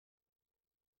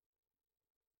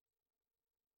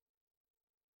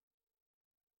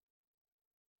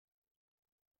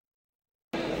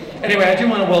Anyway, I do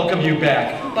want to welcome you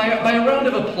back. By a round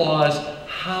of applause,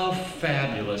 how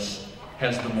fabulous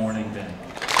has the morning been?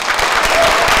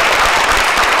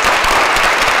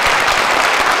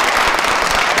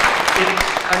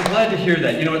 I'm glad to hear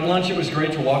that. You know, at lunch it was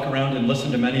great to walk around and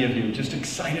listen to many of you, just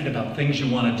excited about things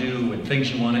you want to do and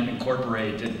things you want to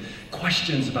incorporate and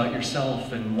questions about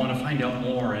yourself and want to find out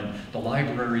more. And the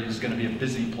library is going to be a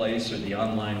busy place, or the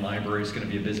online library is going to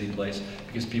be a busy place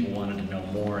because people wanted to know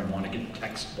more and want to get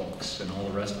textbooks and all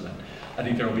the rest of that. I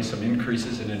think there will be some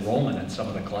increases in enrollment in some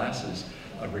of the classes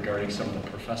regarding some of the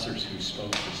professors who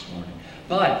spoke this morning.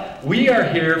 But we are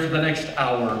here for the next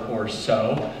hour or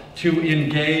so to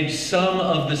engage some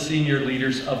of the senior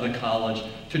leaders of the college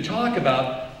to talk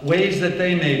about ways that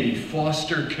they maybe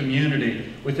foster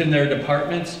community within their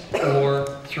departments or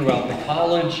throughout the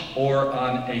college or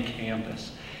on a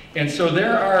campus. And so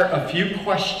there are a few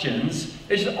questions.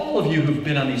 As all of you who've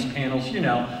been on these panels, you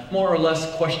know, more or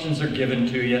less questions are given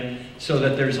to you so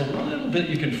that there's a little bit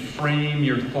you can frame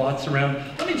your thoughts around.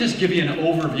 Let me just give you an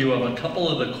overview of a couple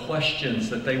of the questions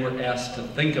that they were asked to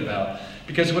think about.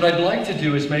 Because what I'd like to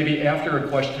do is maybe after a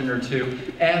question or two,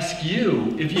 ask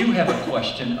you if you have a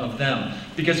question of them.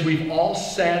 Because we've all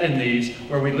sat in these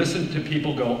where we listen to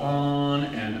people go on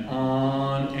and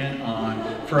on and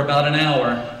on for about an hour,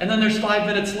 and then there's 5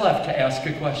 minutes left to ask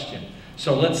a question.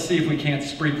 So let's see if we can't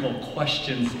sprinkle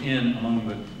questions in among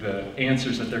the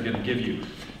answers that they're going to give you.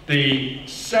 The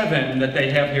 7 that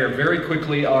they have here very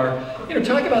quickly are,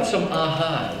 talk about some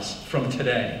ahas from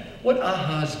today. What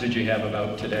ahas did you have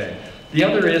about today? The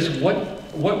other is,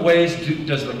 what ways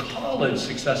does the college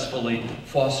successfully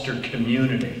foster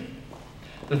community?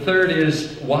 The third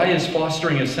is, why is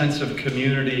fostering a sense of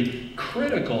community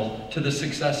critical to the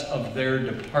success of their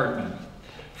department?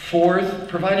 Fourth,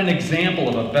 provide an example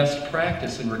of a best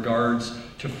practice in regards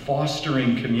to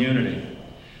fostering community.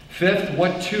 Fifth,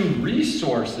 what 2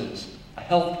 resources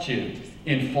helped you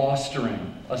in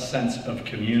fostering a sense of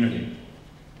community?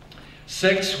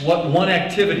 6, what 1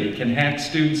 activity can HAC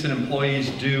students and employees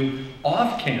do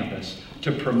off campus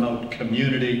to promote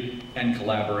community and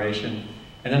collaboration?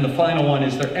 And then the final one,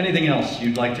 is there anything else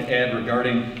you'd like to add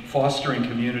regarding fostering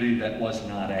community that was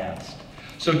not asked?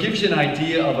 So it gives you an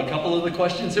idea of a couple of the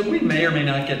questions, and we may or may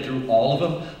not get through all of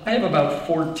them. I have about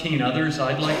 14 others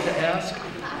I'd like to ask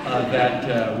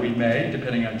that we may,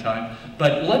 depending on time.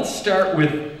 But let's start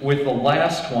with the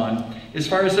last one. As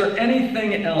far as there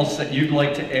anything else that you'd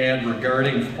like to add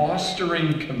regarding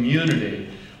fostering community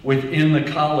within the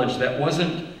college that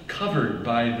wasn't covered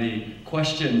by the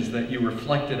questions that you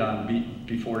reflected on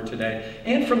before today,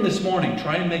 and from this morning,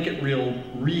 try and make it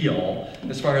real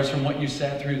as far as from what you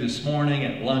sat through this morning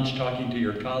at lunch talking to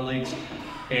your colleagues.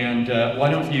 And why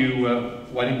don't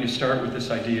you start with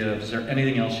this idea of, is there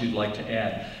anything else you'd like to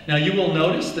add? Now you will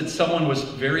notice that someone was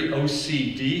very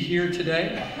OCD here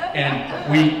today,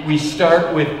 and we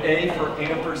start with A for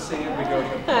ampersand, we go to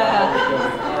Paul, we go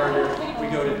to Carter, we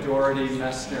go to Doherty,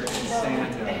 Messner, and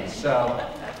Sandow. So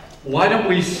why don't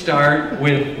we start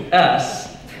with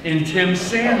S in Tim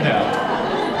Sandow?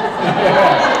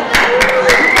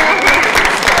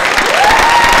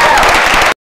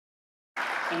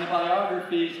 And the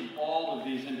biographies of all of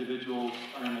these individuals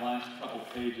are in the last couple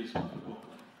pages of the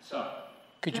booklet. So,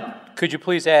 could you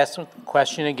please ask the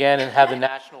question again and have the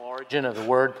national origin of the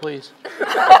word, please? 4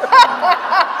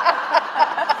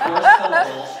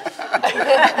 syllables.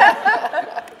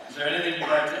 Is there anything you'd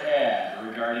like to add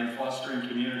regarding fostering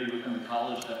community within the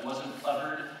college that wasn't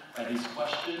covered by these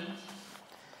questions?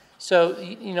 So,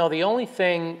 the only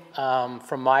thing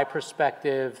from my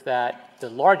perspective that the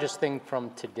largest thing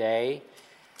from today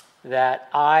that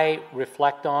I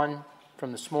reflect on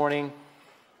from this morning,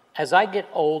 as I get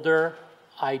older,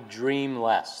 I dream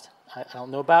less. I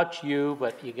don't know about you,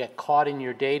 but you get caught in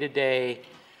your day-to-day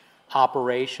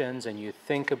operations and you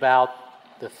think about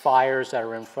the fires that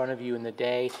are in front of you in the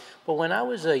day. But when I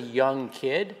was a young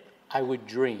kid, I would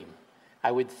dream.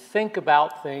 I would think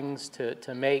about things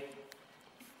to make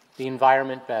the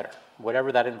environment better,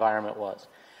 whatever that environment was.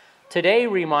 Today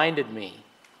reminded me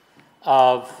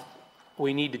of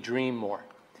we need to dream more.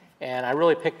 And I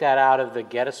really picked that out of the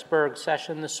Gettysburg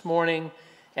session this morning.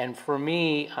 And for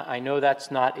me, I know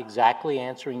that's not exactly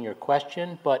answering your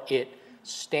question, but it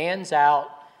stands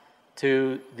out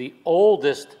to the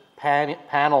oldest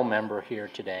panel member here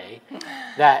today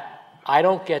that I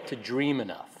don't get to dream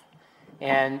enough.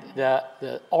 And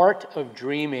the art of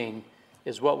dreaming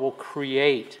is what will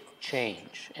create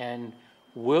change. And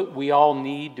we all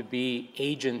need to be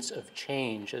agents of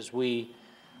change as we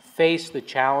face the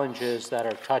challenges that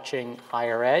are touching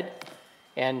higher ed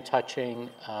and touching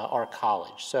our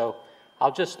college. So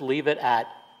I'll just leave it at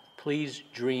Please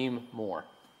dream more.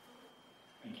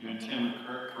 Thank you. And Tim,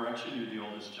 correction, you're the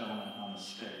oldest gentleman on the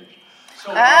stage.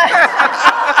 So,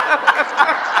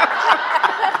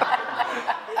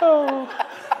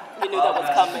 You knew that was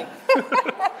coming.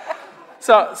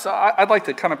 So I'd like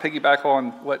to kind of piggyback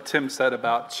on what Tim said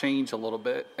about change a little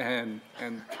bit and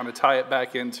kind of tie it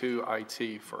back into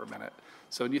IT for a minute.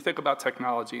 So when you think about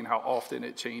technology and how often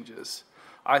it changes,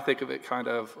 I think of it kind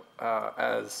of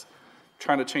as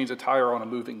trying to change a tire on a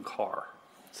moving car.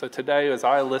 So today, as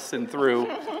I listened through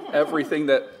everything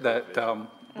that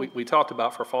we talked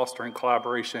about for fostering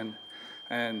collaboration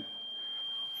and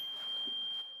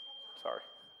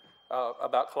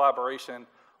about collaboration,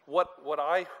 what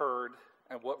I heard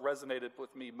and what resonated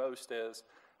with me most is,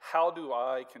 how do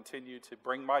I continue to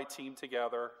bring my team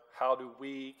together? How do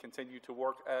we continue to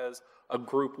work as a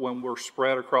group when we're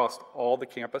spread across all the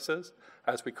campuses,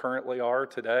 as we currently are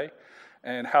today?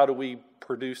 And how do we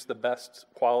produce the best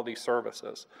quality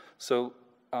services? So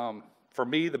for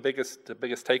me, the biggest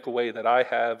takeaway that I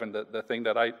have, and the thing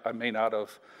that I may not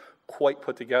have quite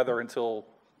put together until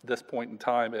this point in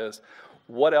time, is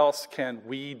what else can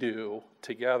we do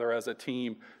together as a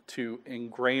team to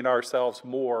ingrain ourselves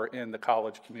more in the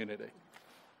college community?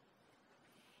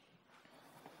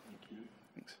 thank you.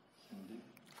 Thanks. Cindy?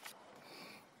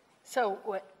 So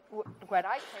what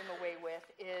I came away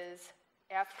with is,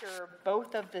 after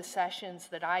both of the sessions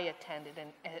that I attended,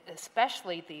 and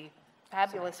especially the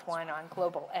fabulous one on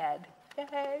global ed,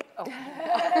 yay. Oh.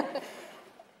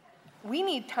 We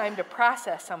need time to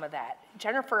process some of that.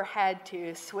 Jennifer had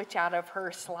to switch out of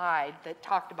her slide that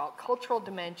talked about cultural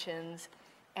dimensions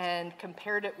and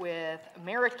compared it with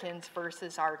Americans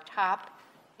versus our top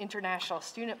international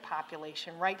student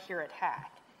population right here at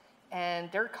HAC.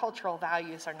 And their cultural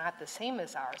values are not the same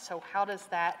as ours. So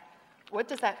what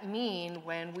does that mean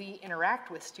when we interact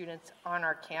with students on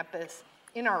our campus,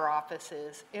 in our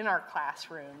offices, in our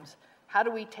classrooms? How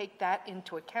do we take that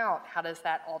into account? How does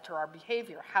that alter our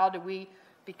behavior? How do we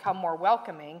become more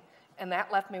welcoming? And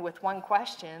that left me with one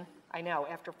question, I know,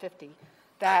 after 50,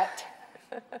 that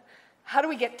how do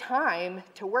we get time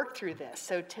to work through this?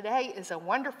 So today is a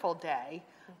wonderful day,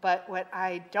 but what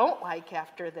I don't like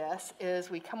after this is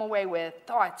we come away with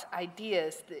thoughts,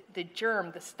 ideas, the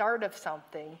germ, the start of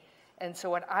something. And so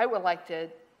what I would like to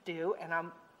do, and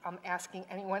I'm asking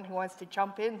anyone who wants to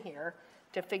jump in here,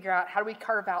 to figure out how do we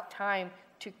carve out time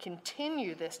to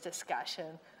continue this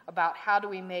discussion about how do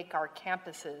we make our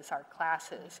campuses, our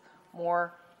classes,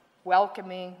 more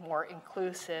welcoming, more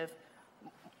inclusive,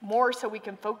 more so we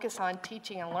can focus on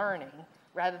teaching and learning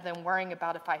rather than worrying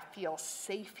about if I feel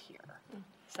safe here.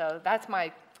 So that's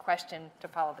my question to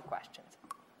follow the questions.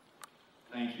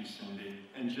 Thank you, Cindy.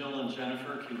 And Jill and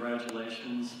Jennifer,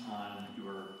 congratulations on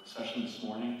your session this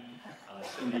morning.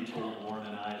 Cindy told Warren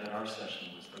and I that our session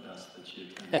was the best that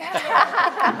she attended.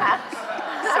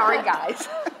 Sorry, guys.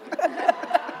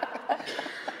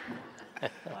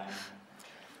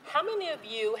 How many of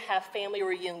you have family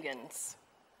reunions?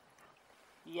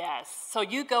 Yes. So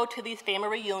you go to these family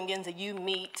reunions and you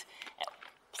meet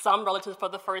some relatives for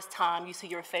the first time. You see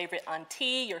your favorite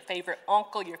auntie, your favorite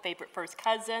uncle, your favorite first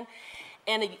cousin.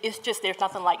 And it's just, there's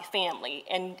nothing like family.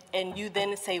 And you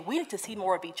then say, we need to see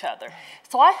more of each other.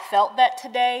 So I felt that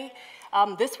today.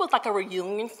 This was like a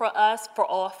reunion for us, for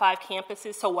all 5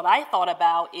 campuses. So what I thought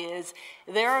about is,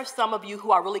 there are some of you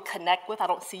who I really connect with. I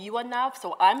don't see you enough.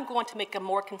 So I'm going to make a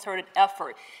more concerted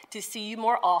effort to see you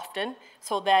more often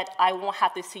so that I won't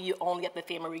have to see you only at the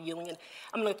family reunion.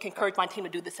 I'm going to encourage my team to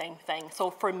do the same thing.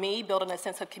 So for me, building a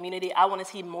sense of community, I want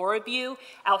to see more of you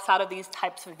outside of these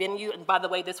types of venues. And by the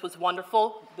way, this was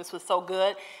wonderful. This was so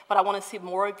good. But I want to see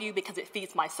more of you because it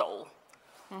feeds my soul.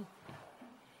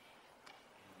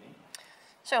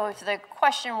 So if the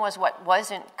question was what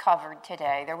wasn't covered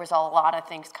today, there was a lot of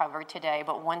things covered today,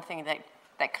 but one thing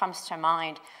that comes to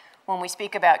mind when we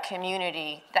speak about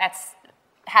community, that's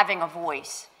having a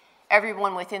voice.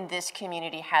 Everyone within this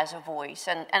community has a voice.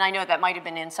 And I know that might have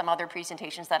been in some other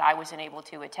presentations that I wasn't able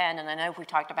to attend, and I know we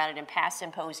talked about it in past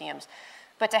symposiums.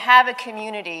 But to have a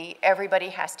community, everybody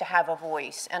has to have a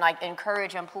voice. And I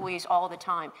encourage employees all the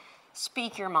time,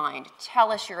 speak your mind,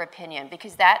 tell us your opinion,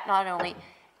 because that not only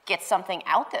get something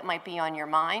out that might be on your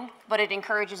mind, but it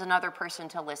encourages another person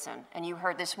to listen. And you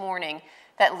heard this morning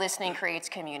that listening creates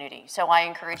community. So I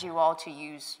encourage you all to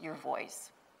use your voice.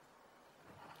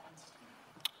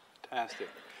 Fantastic.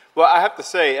 Well, I have to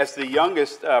say, as the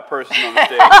youngest person on the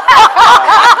stage,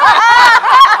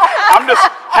 I'm just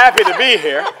happy to be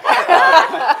here.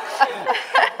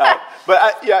 But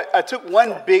I took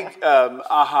one big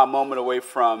aha moment away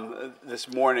from this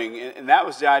morning, and that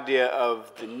was the idea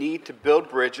of the need to build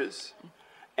bridges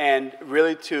and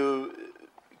really to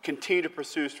continue to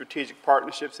pursue strategic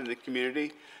partnerships in the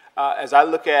community. As I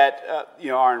look at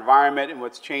our environment and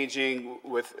what's changing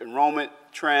with enrollment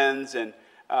trends and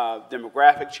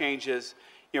demographic changes,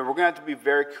 we're going to have to be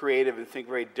very creative and think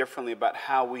very differently about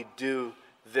how we do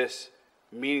this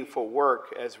meaningful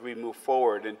work as we move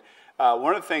forward. And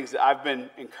one of the things that I've been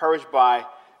encouraged by,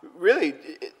 really,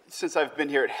 since I've been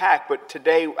here at HAC, but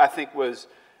today I think was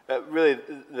really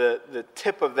the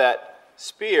tip of that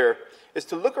spear, is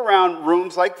to look around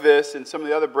rooms like this and some of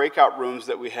the other breakout rooms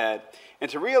that we had,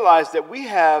 and to realize that we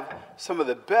have some of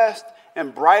the best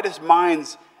and brightest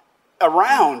minds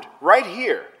around right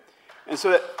here. And so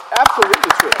that,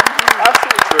 absolutely true,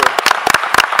 absolutely true.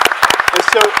 And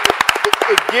so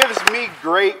it gives me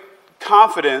great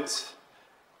confidence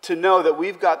to know that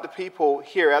we've got the people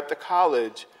here at the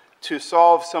college to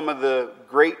solve some of the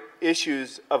great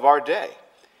issues of our day.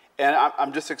 And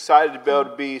I'm just excited to be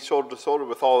able to be shoulder to shoulder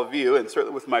with all of you, and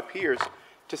certainly with my peers,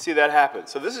 to see that happen.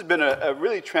 So this has been a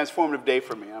really transformative day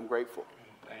for me. I'm grateful.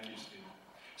 Thank you, Steve.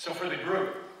 So for the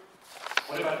group,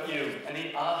 what about you?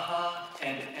 Any aha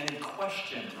and any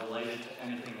question related to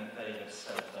anything that they have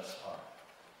said thus far?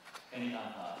 Any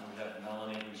aha? And we have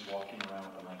Melanie who's walking around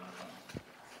with the microphone.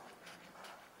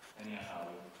 Any aha?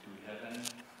 Do we have any?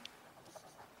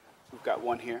 We've got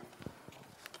one here.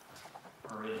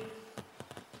 Marie.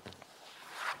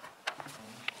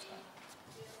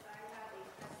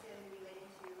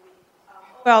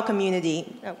 Overall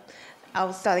community. Oh,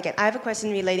 I'll start again. I have a question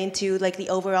relating to the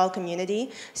overall community.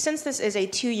 Since this is a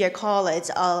 2-year college,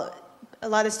 a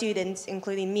lot of students,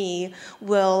 including me,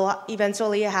 will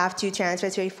eventually have to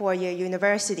transfer to a 4-year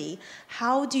university.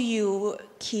 How do you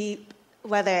keep,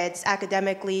 whether it's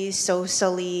academically,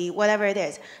 socially, whatever it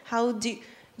is, how do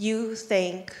you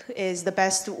think is the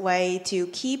best way to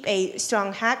keep a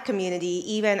strong HAC community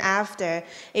even after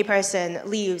a person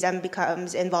leaves and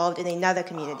becomes involved in another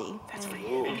community? That's for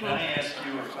you. And can I ask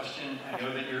you a question? I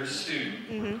know that you're a student.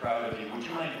 We're proud of you. Would you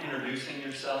mind introducing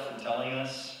yourself and telling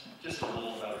us just a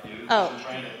little about you? Oh. You're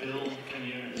trying to build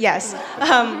community. Yes.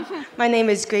 My name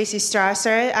is Gracie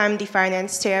Strasser. I'm the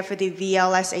finance chair for the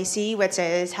VLSAC, which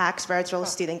is HAC's virtual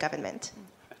student government.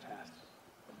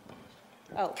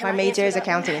 Oh, my major is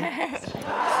accounting. I'd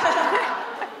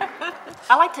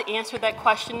like to answer that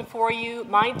question for you.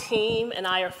 My team and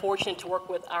I are fortunate to work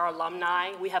with our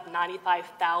alumni. We have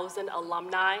 95,000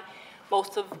 alumni,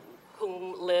 most of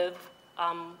whom live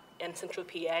in Central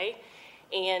PA.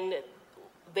 And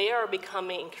they are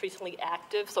becoming increasingly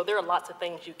active, so there are lots of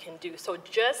things you can do. So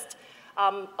just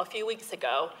a few weeks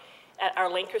ago, at our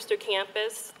Lancaster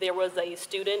campus, there was a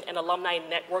student and alumni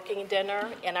networking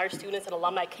dinner, and our students and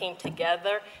alumni came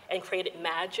together and created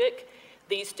magic.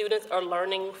 These students are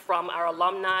learning from our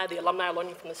alumni, the alumni are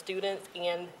learning from the students,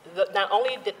 and not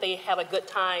only did they have a good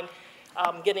time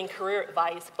getting career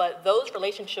advice, but those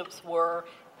relationships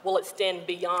will extend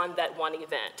beyond that one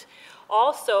event.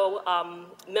 Also,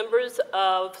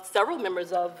 several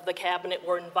members of the cabinet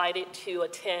were invited to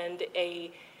attend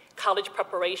a college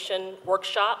preparation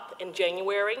workshop in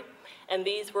January, and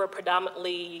these were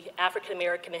predominantly African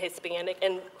American and Hispanic,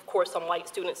 and of course some white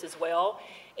students as well.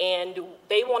 And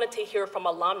they wanted to hear from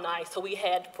alumni, so we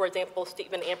had, for example,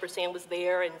 Stephen Ampersand was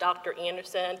there, and Dr.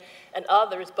 Anderson, and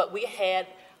others, but we had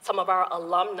some of our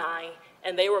alumni,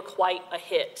 and they were quite a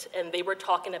hit, and they were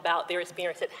talking about their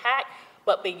experience at HAC,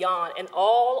 but beyond, and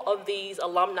all of these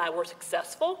alumni were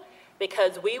successful,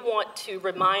 because we want to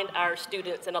remind our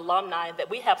students and alumni that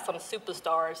we have some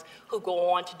superstars who go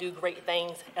on to do great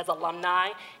things as alumni,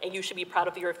 and you should be proud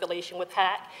of your affiliation with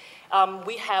HAC.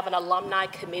 We have an alumni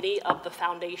committee of the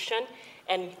foundation,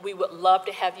 and we would love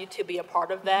to have you to be a part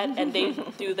of that, and they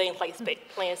do things like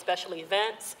plan special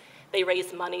events. They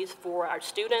raise monies for our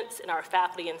students and our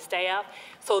faculty and staff.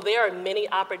 So there are many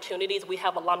opportunities. We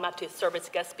have alumni to serve as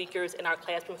guest speakers in our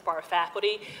classrooms for our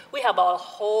faculty. We have a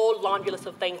whole laundry list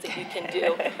of things that you can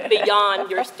do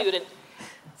beyond your student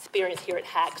experience here at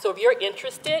HAC. So if you're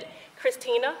interested,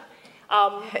 Christina,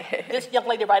 this young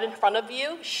lady right in front of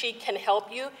you, she can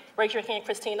help you. Raise your hand,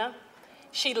 Christina.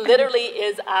 She literally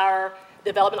is our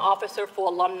development officer for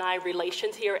alumni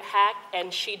relations here at HAC,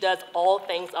 and she does all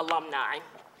things alumni.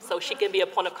 So she can be a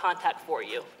point of contact for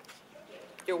you.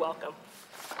 You're welcome.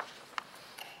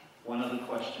 One other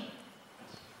question.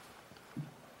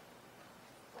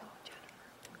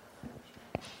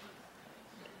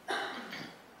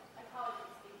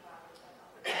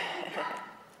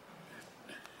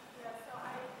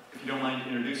 If you don't mind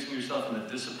introducing yourself and the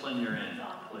discipline you're in,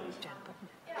 please. Yeah,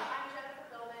 I'm Jennifer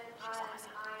Billman. I am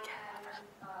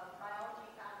biology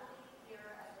faculty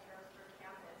here at the Harrisburg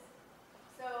campus.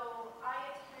 So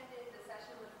I attended the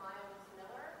session with Miles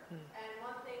Miller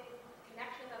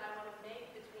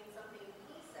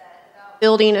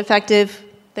building effective,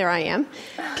 there I am,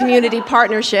 community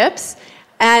partnerships,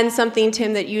 and something,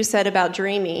 Tim, that you said about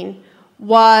dreaming,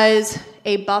 was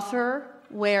a buffer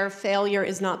where failure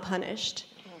is not punished.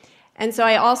 And so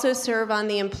I also serve on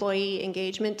the employee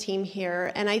engagement team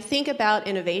here, and I think about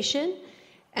innovation,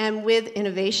 and with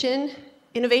innovation,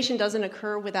 innovation doesn't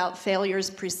occur without failures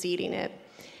preceding it.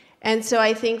 And so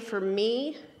I think for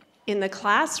me, in the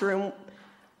classroom,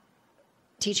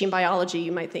 teaching biology,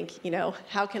 you might think,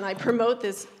 how can I promote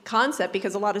this concept?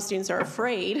 Because a lot of students are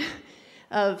afraid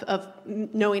of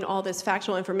knowing all this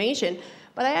factual information.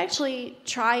 But I actually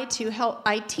try to help,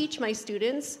 I teach my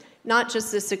students not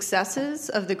just the successes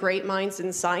of the great minds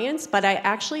in science, but I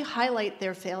actually highlight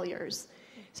their failures.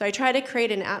 So I try to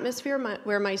create an atmosphere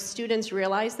where my students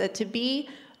realize that to be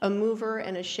a mover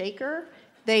and a shaker,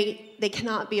 they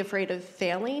cannot be afraid of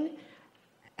failing.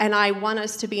 And I want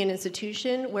us to be an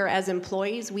institution where, as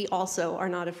employees, we also are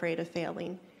not afraid of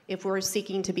failing if we're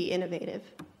seeking to be innovative.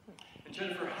 And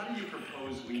Jennifer, how do you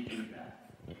propose we do that?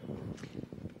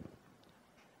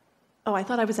 Oh, I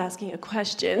thought I was asking a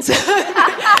question. So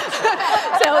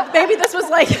maybe this was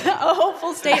like a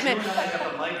hopeful statement.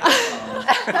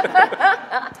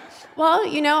 Well,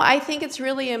 I think it's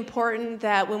really important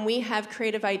that when we have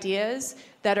creative ideas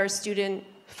that are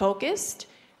student-focused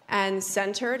and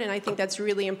centered, and I think that's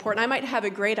really important. I might have a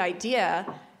great idea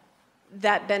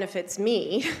that benefits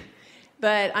me,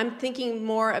 but I'm thinking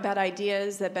more about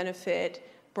ideas that benefit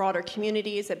broader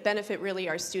communities, that benefit really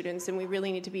our students, and we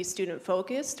really need to be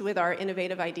student-focused with our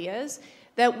innovative ideas,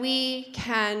 that we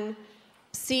can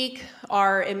seek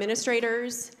our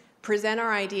administrators, present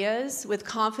our ideas with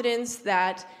confidence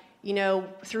that,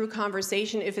 through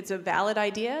conversation, if it's a valid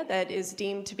idea that is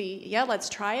deemed to be, yeah, let's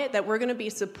try it, that we're going to be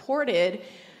supported,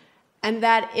 and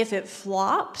that if it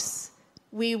flops,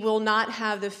 we will not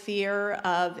have the fear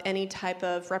of any type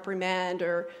of reprimand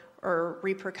or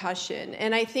repercussion.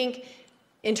 And I think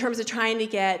in terms of trying to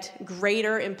get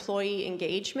greater employee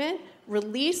engagement,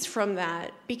 release from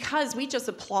that, because we just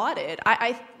applauded.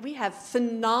 We have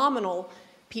phenomenal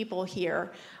people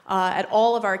here at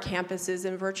all of our campuses,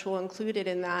 and virtual included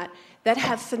in that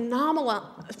have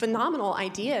phenomenal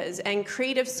ideas and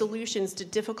creative solutions to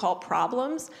difficult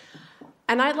problems.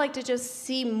 And I'd like to just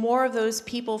see more of those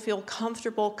people feel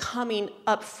comfortable coming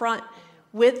up front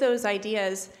with those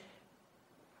ideas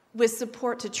with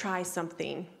support to try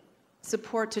something,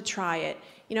 support to try it.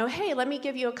 Hey, let me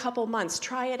give you a couple months,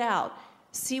 try it out,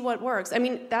 see what works. I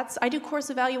mean, I do course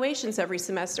evaluations every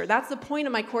semester. That's the point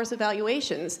of my course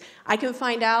evaluations. I can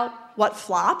find out what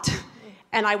flopped,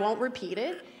 and I won't repeat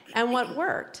it, and what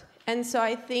worked. And so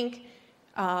I think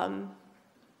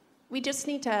we just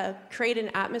need to create an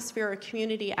atmosphere, a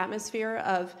community atmosphere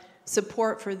of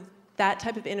support for that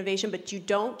type of innovation, but you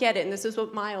don't get it, and this is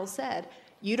what Miles said,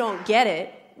 you don't get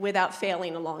it without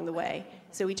failing along the way.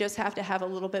 So we just have to have a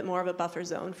little bit more of a buffer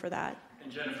zone for that.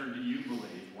 And Jennifer, do you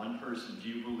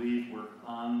believe we're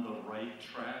on the right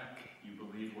track? You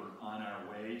believe we're on our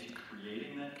way to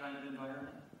creating that kind of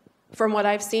environment? From what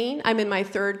I've seen, I'm in my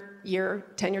third year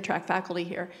tenure track faculty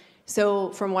here.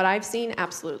 So from what I've seen,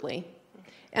 absolutely.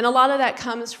 And a lot of that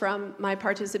comes from my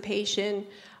participation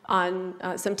on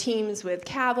some teams with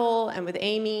Cavill and with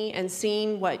Amy, and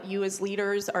seeing what you as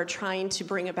leaders are trying to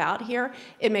bring about here.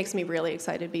 It makes me really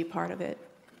excited to be part of it.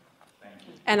 Thank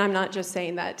you. And I'm not just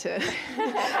saying that to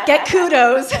get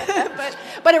kudos,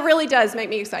 but it really does make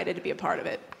me excited to be a part of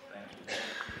it. Thank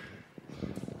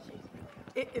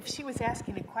you. If she was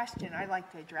asking a question, I'd like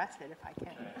to address it if I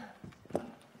can.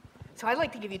 So I'd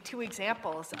like to give you 2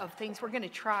 examples of things we're going to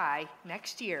try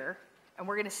next year, and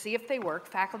we're going to see if they work.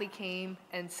 Faculty came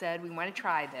and said, we want to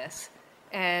try this.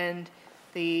 And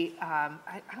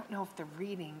I don't know if the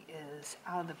reading is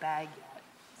out of the bag yet.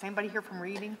 Is anybody here from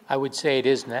reading? I would say it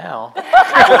is now.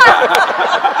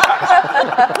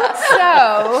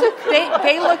 So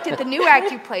they looked at the new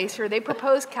AccuPlacer. They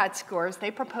proposed cut scores. They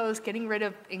proposed getting rid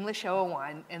of English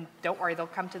 001. And don't worry, they'll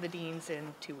come to the deans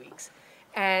in 2 weeks.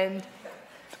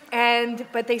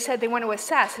 But they said they want to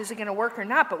assess, is it going to work or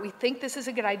not? But we think this is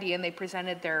a good idea. And they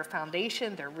presented their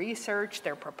foundation, their research,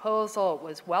 their proposal. It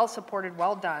was well supported,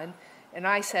 well done. And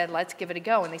I said, let's give it a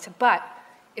go. And they said, but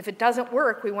if it doesn't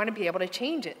work, we want to be able to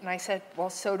change it. And I said, well,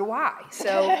 so do I.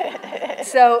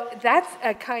 So that's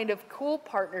a kind of cool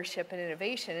partnership and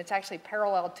innovation. It's actually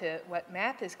parallel to what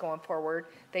math is going forward.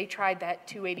 They tried that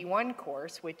 281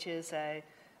 course, which is a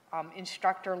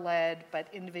instructor-led but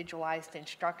individualized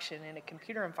instruction in a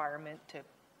computer environment,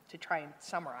 to try and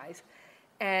summarize.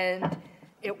 And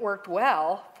it worked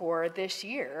well for this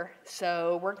year,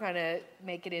 so we're going to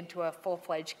make it into a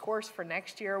full-fledged course for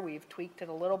next year. We've tweaked it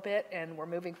a little bit, and we're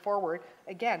moving forward.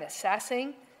 Again,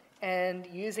 assessing and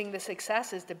using the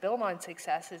successes to build on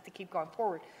successes to keep going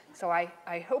forward. So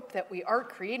I hope that we are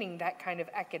creating that kind of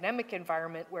academic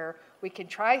environment where we can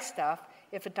try stuff.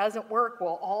 If it doesn't work,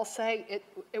 we'll all say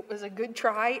it was a good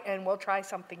try, and we'll try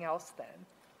something else then.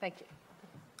 Thank you.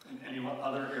 And any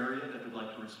other area that would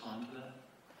like to respond to that?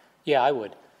 Yeah, I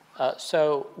would.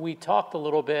 So we talked a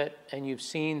little bit, and you've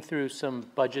seen through some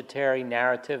budgetary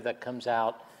narrative that comes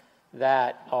out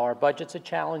that our budget's a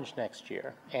challenge next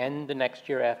year and the next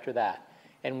year after that.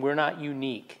 And we're not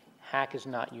unique. HAC is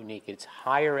not unique. It's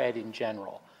higher ed in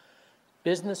general.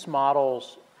 Business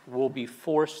models will be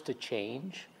forced to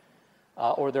change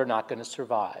or they're not going to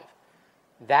survive.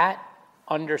 That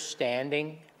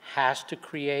understanding has to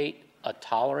create a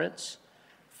tolerance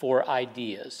for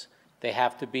ideas. They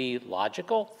have to be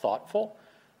logical, thoughtful,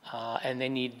 and they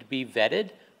need to be vetted,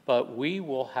 but we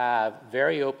will have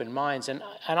very open minds. And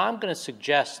I'm going to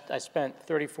suggest, I spent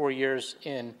 34 years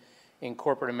in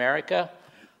corporate America,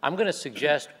 I'm going to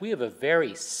suggest we have a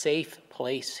very safe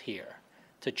place here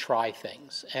to try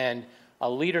things, and a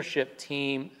leadership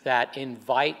team that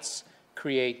invites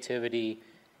creativity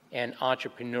and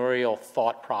entrepreneurial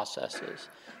thought processes.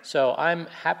 So I'm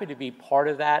happy to be part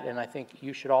of that, and I think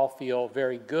you should all feel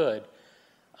very good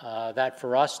that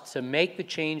for us to make the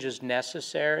changes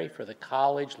necessary for the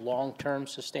college long-term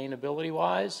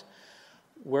sustainability-wise,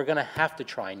 we're going to have to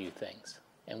try new things,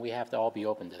 and we have to all be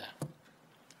open to that.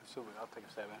 Absolutely. I'll take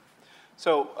a stab at it.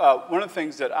 So one of the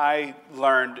things that I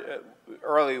learned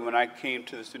early when I came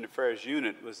to the Student Affairs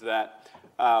Unit was that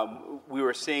we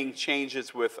were seeing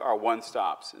changes with our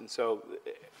one-stops. And so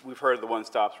we've heard of the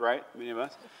one-stops, right? Many of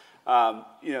us.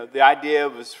 You know, the idea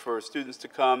was for students to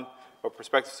come, or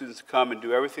prospective students to come and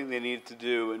do everything they needed to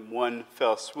do in one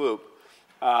fell swoop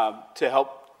to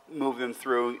help move them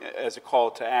through as a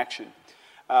call to action.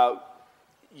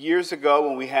 Years ago,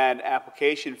 when we had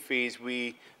application fees,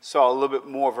 we saw a little bit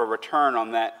more of a return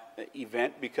on that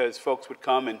event because folks would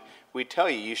come and we'd tell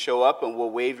you, you show up and we'll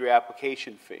waive your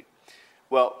application fee.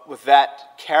 Well, with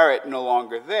that carrot no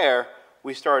longer there,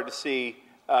 we started to see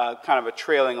kind of a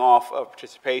trailing off of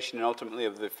participation and ultimately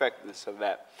of the effectiveness of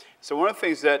that. So one of the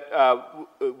things that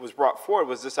was brought forward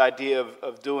was this idea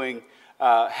of doing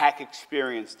hack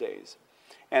experience days.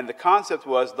 And the concept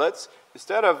was, let's,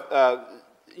 instead of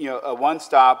you know, a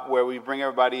one-stop where we bring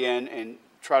everybody in and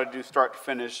try to do start to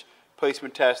finish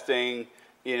placement testing,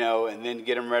 you know, and then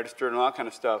get them registered and all that kind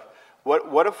of stuff.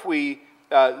 What if we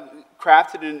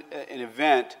crafted an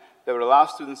event that would allow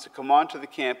students to come onto the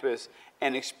campus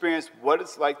and experience what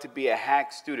it's like to be a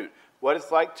HAC student, what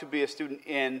it's like to be a student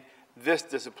in this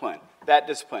discipline, that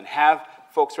discipline, have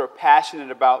folks who are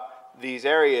passionate about these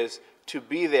areas to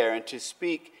be there and to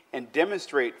speak and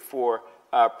demonstrate for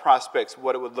prospects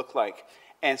what it would look like.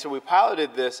 And so we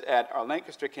piloted this at our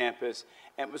Lancaster campus,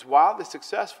 and it was wildly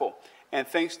successful. And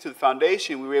thanks to the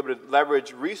foundation, we were able to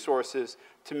leverage resources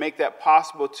to make that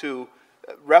possible to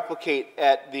replicate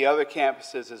at the other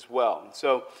campuses as well. And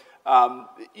so,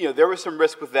 you know, there was some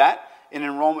risk with that. In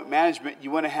enrollment management, you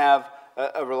want to have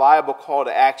a reliable call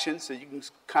to action so you can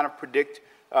kind of predict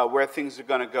where things are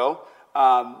going to go.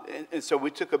 And so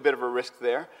we took a bit of a risk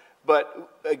there.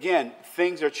 But again,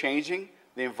 things are changing.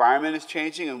 The environment is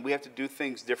changing, and we have to do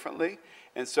things differently.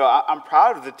 And so I'm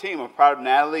proud of the team. I'm proud of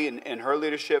Natalie and her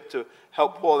leadership to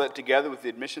help pull that together with the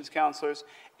admissions counselors.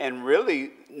 And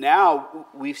really, now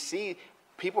we see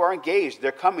people are engaged.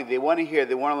 They're coming. They want to hear.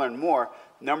 They want to learn more.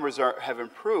 Numbers have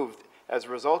improved as a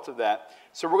result of that.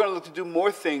 So we're going to look to do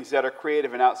more things that are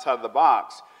creative and outside of the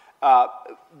box.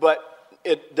 But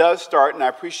it does start, and I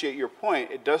appreciate your point,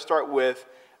 it does start with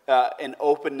an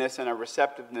openness and a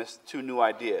receptiveness to new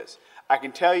ideas. I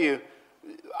can tell you,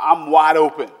 I'm wide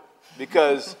open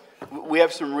because we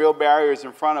have some real barriers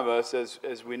in front of us,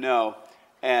 as we know,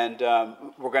 and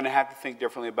we're going to have to think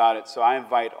differently about it. So I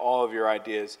invite all of your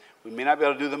ideas. We may not be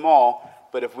able to do them all,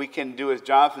 but if we can do, as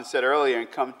Jonathan said earlier,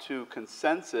 and come to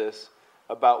consensus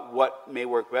about what may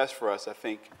work best for us, I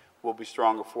think we'll be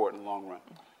stronger for it in the long run.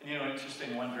 And, you know,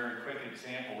 interesting, one very quick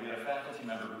example. We had a faculty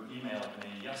member who emailed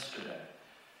me yesterday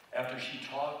after she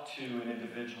talked to an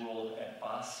individual at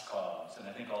Boscov's, and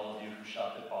I think all of you who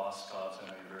shop at Boscov's, I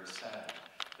know you're very sad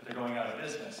that they're going out of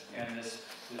business, and this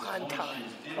woman she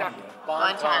was dealing with.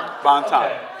 Bonton. Okay. Bonton.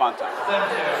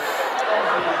 Thank you.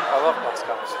 I love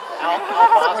Boscov's.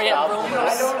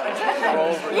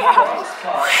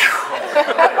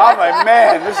 I'm like,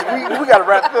 man, we got to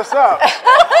wrap this up.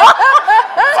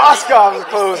 Boscov's is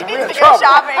closing. We're in trouble.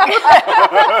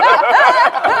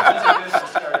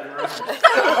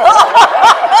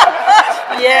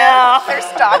 Yeah. Their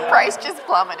stock price just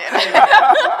plummeted. So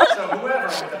whoever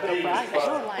with the big one of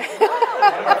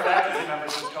our faculty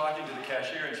members was talking to the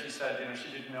cashier, and she said,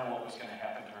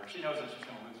 she knows that she's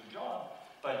going to lose her job,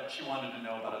 but she wanted to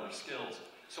know about other skills.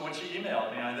 So when she emailed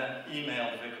me, I then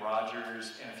emailed Vic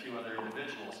Rogers and a few other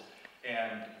individuals.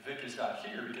 And Vic is not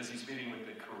here because he's meeting with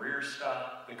the Career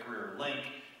Stop, the Career Link.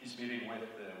 He's meeting with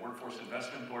the Workforce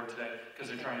Investment Board today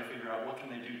because they're trying to figure out what can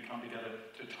they do to come together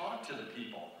to talk to the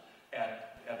people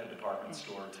at the department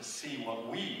store to see what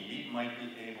we might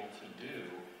be able to do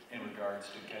in regards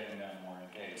to getting them more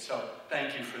engaged. So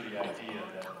thank you for the idea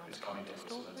that is coming to us,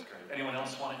 so that's great. Anyone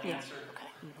else want to answer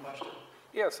the question?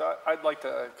 Yes, I'd like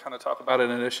to kind of talk about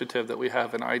an initiative that we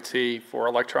have in IT for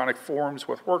electronic forms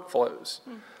with workflows.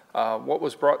 What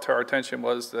was brought to our attention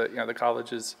was that, the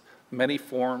college's many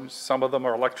forms, some of them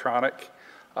are electronic.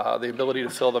 The ability to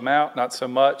fill them out, not so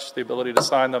much. The ability to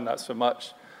sign them, not so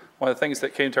much. One of the things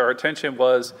that came to our attention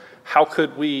was how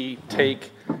could we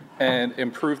take and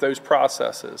improve those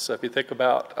processes? So if you think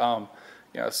about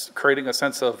creating a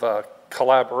sense of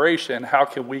collaboration, how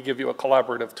can we give you a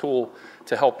collaborative tool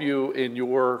to help you in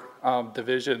your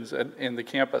divisions and in the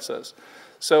campuses?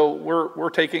 So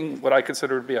we're taking what I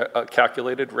consider to be a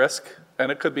calculated risk,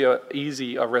 and it could be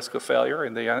a risk of failure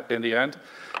in the end.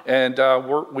 And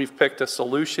we've picked a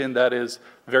solution that is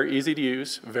very easy to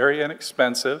use, very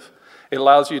inexpensive. It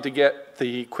allows you to get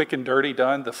the quick and dirty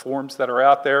done, the forms that are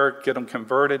out there, get them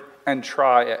converted, and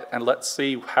try it. And let's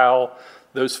see how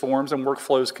those forms and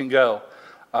workflows can go.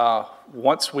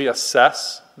 Once we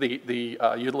assess the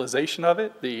utilization of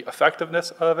it, the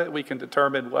effectiveness of it, we can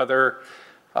determine whether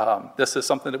this is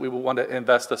something that we would want to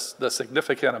invest the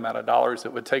significant amount of dollars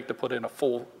it would take to put in a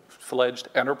full-fledged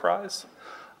enterprise,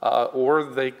 or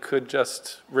they could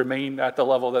just remain at the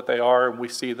level that they are, and we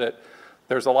see that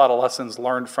there's a lot of lessons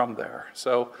learned from there.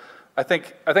 So I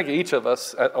think each of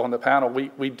us on the panel,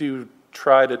 we do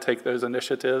try to take those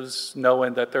initiatives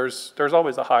knowing that there's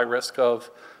always a high risk of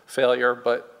failure,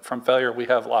 but from failure we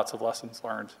have lots of lessons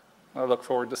learned. I look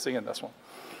forward to seeing this one.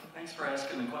 Thanks for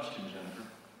asking the question, Jennifer.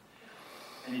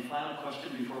 Any final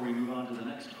question before we move on to the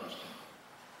next question?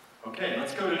 Okay,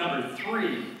 let's go to number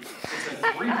 3. It's a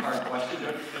 3-part question.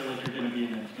 Don't feel like you're going to be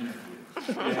in an interview.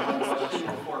 We have one question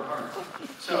with 4 parts.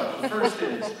 So the first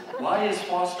is, why is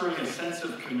fostering a sense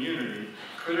of community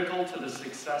critical to the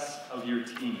success of your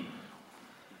team?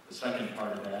 The second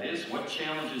part of that is, what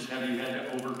challenges have you had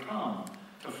to overcome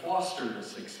to foster the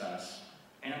success?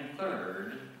 And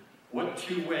third, what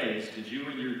 2 ways did you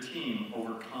and your team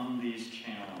overcome these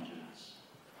challenges?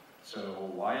 So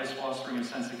why is fostering a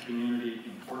sense of community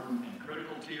important and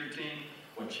critical to your team?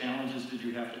 What challenges did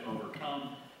you have to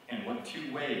overcome? And what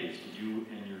 2 ways did you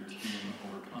and your team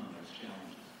overcome those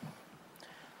challenges?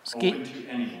 Open to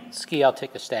anyone. Ski, I'll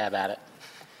take a stab at it.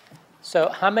 So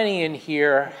how many in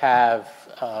here have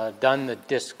done the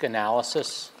DISC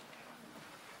analysis?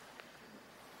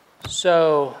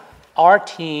 So our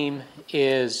team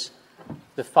is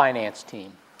the finance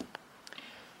team.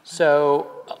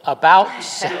 So about,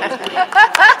 is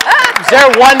there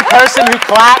one person who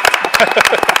clapped?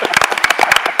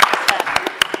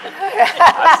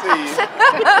 I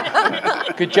see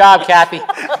you. Good job, Kathy.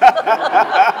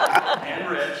 And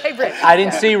Rich. Hey, Rich. I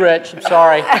didn't see Rich, I'm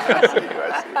sorry.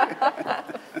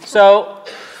 So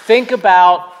think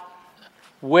about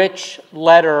which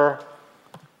letter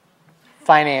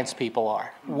finance people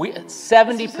are.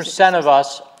 70% of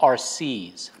us are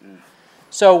C's.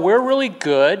 So we're really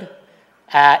good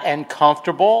at and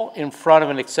comfortable in front of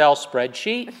an Excel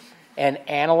spreadsheet and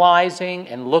analyzing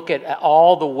and look at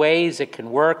all the ways it can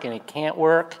work and it can't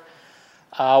work.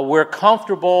 We're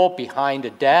comfortable behind a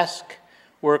desk.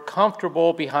 We're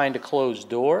comfortable behind a closed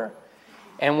door.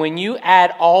 And when you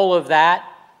add all of that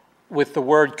with the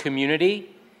word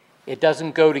community, it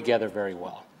doesn't go together very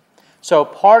well. So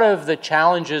part of the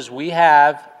challenges we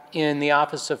have in the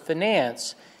Office of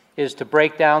Finance is to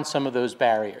break down some of those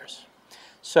barriers.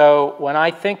 So when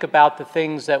I think about the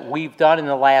things that we've done in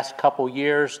the last couple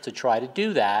years to try to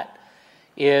do that,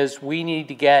 is we need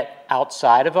to get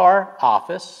outside of our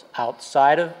office,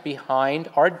 outside of behind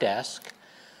our desk,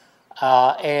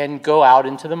 and go out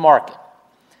into the market.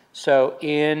 So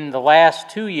in the last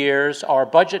 2 years, our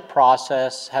budget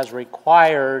process has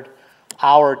required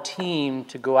our team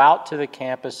to go out to the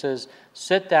campuses,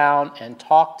 sit down and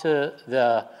talk to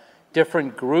the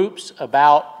different groups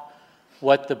about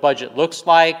what the budget looks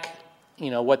like,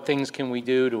 what things can we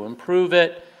do to improve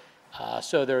it.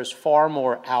 So there's far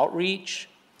more outreach.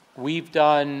 We've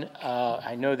done,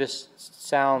 I know this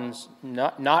sounds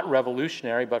not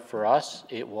revolutionary, but for us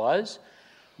it was,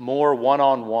 more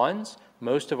one-on-ones.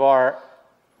 Most of our,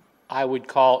 I would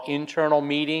call internal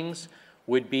meetings,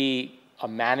 would be a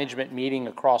management meeting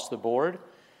across the board,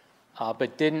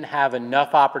 but didn't have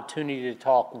enough opportunity to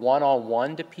talk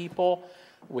one-on-one to people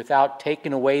without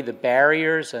taking away the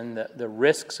barriers and the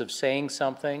risks of saying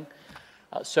something.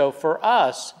 So for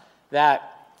us,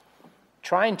 that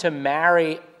trying to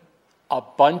marry a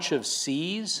bunch of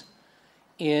C's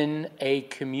in a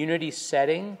community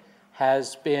setting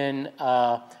has been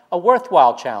a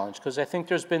worthwhile challenge, because I think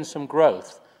there's been some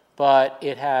growth, but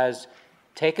it has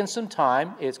taken some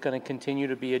time. It's going to continue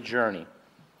to be a journey.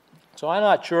 So I'm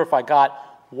not sure if I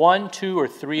got 1, 2, or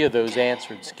 3 of those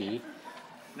answered, Ski.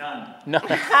 None. No.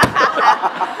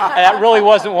 That really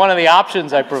wasn't one of the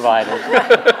options I provided.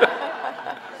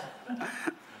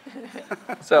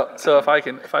 So if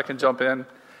I can jump in,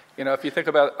 you know, if you think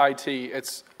about IT,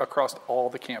 it's across all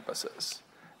the campuses.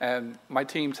 And my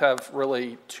teams have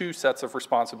really 2 sets of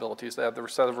responsibilities. They have the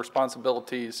set of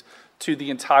responsibilities to the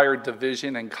entire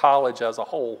division and college as a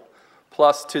whole,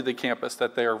 plus to the campus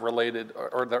that they're related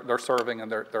or they're serving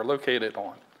and they're located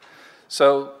on.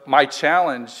 So my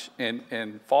challenge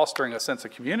in fostering a sense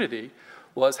of community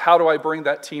was, how do I bring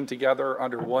that team together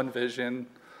under one vision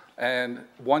and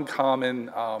one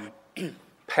common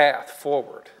path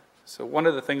forward? So one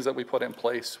of the things that we put in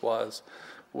place was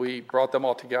we brought them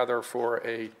all together for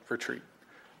a retreat.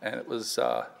 And it was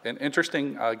an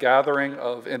interesting gathering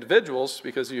of individuals,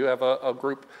 because you have a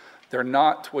group, they're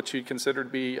not what you'd consider to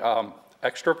be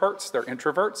extroverts, they're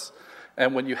introverts.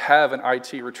 And when you have an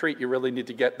IT retreat, you really need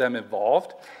to get them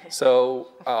involved. So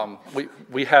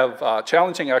we have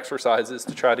challenging exercises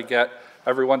to try to get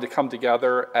everyone to come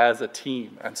together as a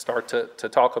team and start to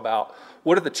talk about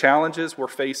what are the challenges we're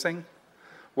facing,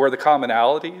 what are the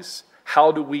commonalities, how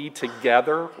do we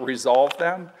together resolve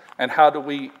them, and how do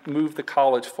we move the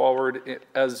college forward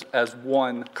as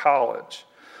one college.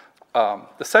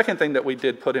 The second thing that we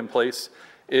did put in place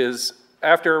is,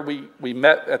 after we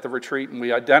met at the retreat and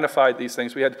we identified these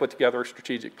things, we had to put together a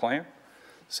strategic plan.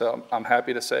 So I'm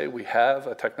happy to say we have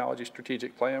a technology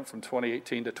strategic plan from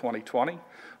 2018 to 2020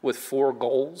 with 4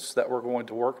 goals that we're going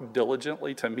to work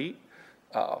diligently to meet.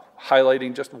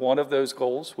 Highlighting just one of those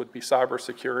goals would be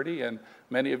cybersecurity, and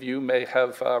many of you may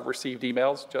have received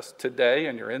emails just today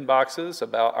in your inboxes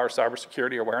about our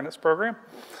cybersecurity awareness program.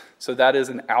 So that is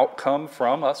an outcome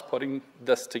from us putting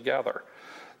this together.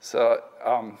 So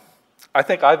I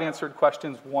think I've answered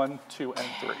questions 1, 2, and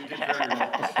 3. You did very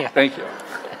well. Thank you.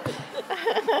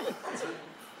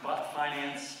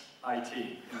 Finance,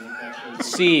 IT.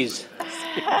 C's.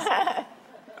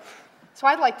 So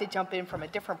I'd like to jump in from a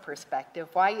different perspective.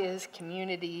 Why is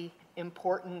community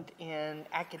important in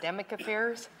academic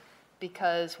affairs?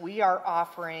 Because we are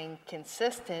offering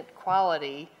consistent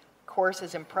quality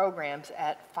courses and programs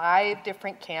at 5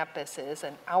 different campuses,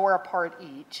 an hour apart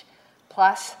each,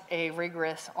 plus a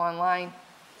rigorous online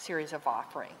series of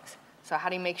offerings. So how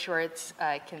do you make sure it's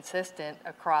consistent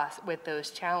across with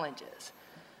those challenges?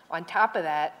 On top of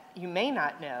that, you may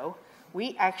not know,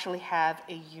 we actually have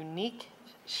a unique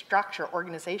structure,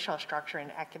 organizational structure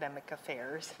in academic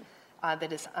affairs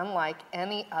that is unlike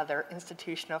any other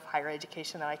institution of higher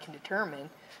education that I can determine,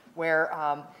 where,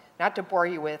 not to bore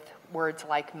you with words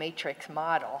like matrix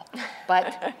model,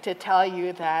 but to tell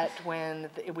you that when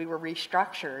we were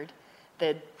restructured,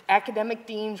 the academic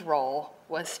dean's role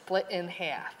was split in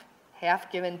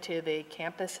half given to the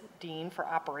campus dean for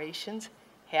operations,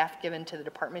 half given to the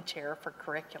department chair for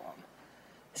curriculum.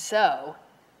 So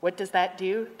what does that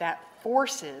do? That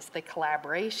forces the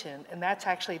collaboration, and that's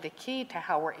actually the key to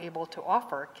how we're able to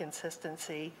offer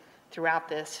consistency throughout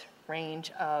this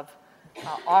range of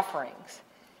offerings.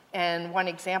 And one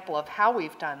example of how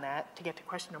we've done that, to get to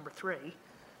question number 3,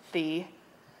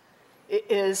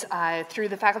 is through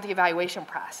the faculty evaluation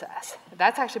process.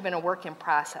 That's actually been a work in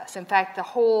process. In fact, the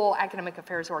whole academic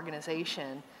affairs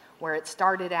organization, where it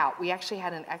started out, we actually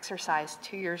had an exercise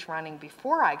 2 years running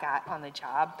before I got on the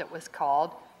job that was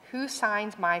called Who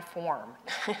Signs My Form?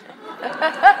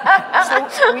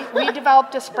 So we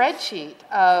developed a spreadsheet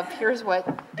of here's what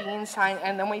deans sign,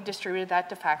 and then we distributed that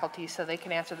to faculty so they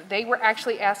can answer. They were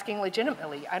actually asking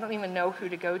legitimately. I don't even know who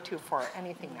to go to for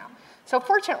anything now. So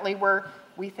fortunately,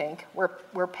 we think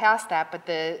we're past that, but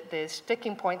the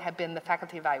sticking point had been the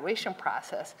faculty evaluation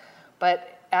process.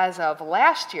 But as of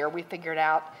last year, we figured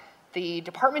out the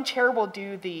department chair will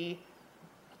do the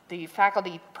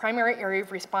faculty primary area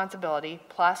of responsibility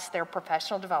plus their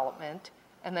professional development,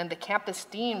 and then the campus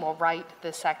dean will write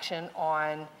the section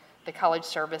on the college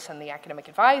service and the academic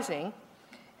advising,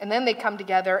 and then they come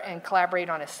together and collaborate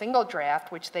on a single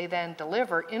draft, which they then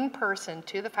deliver in person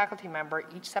to the faculty member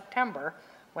each September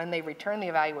when they return the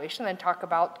evaluation, and talk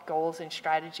about goals and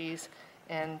strategies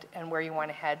and where you want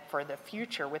to head for the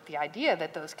future, with the idea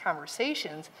that those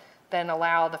conversations then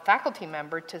allow the faculty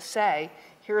member to say,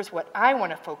 here's what I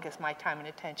want to focus my time and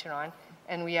attention on,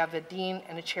 and we have a dean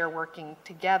and a chair working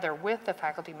together with the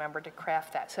faculty member to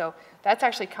craft that. So that's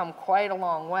actually come quite a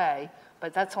long way,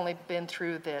 but that's only been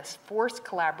through this forced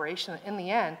collaboration. In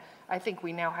the end, I think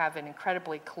we now have an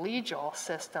incredibly collegial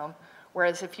system,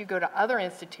 whereas if you go to other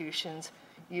institutions,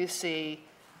 you see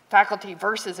faculty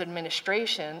versus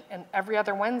administration, and every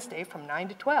other Wednesday from 9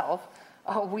 to 12,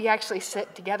 we actually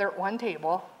sit together at one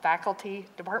table, faculty,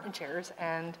 department chairs,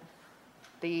 and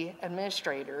the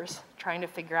administrators, trying to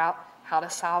figure out how to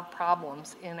solve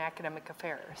problems in academic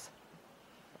affairs.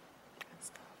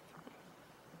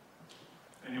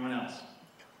 Anyone else?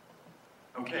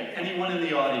 Okay, anyone in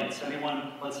the audience?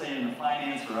 Anyone, let's say in the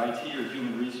finance or IT or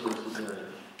human resources area?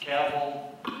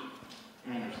 Cavill,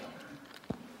 Anderson.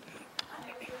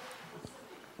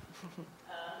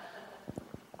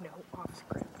 No, off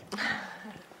script.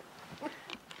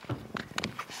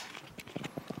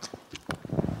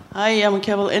 Hi, I'm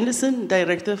Cavill Anderson,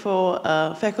 Director for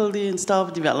Faculty and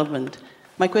Staff Development.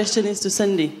 My question is to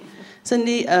Cindy.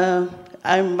 Cindy,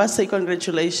 I must say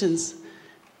congratulations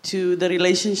to the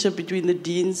relationship between the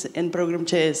deans and program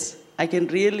chairs. I can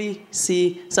really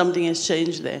see something has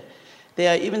changed there. They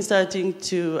are even starting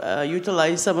to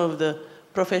utilize some of the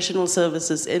professional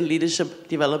services and leadership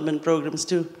development programs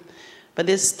too. But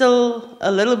there's still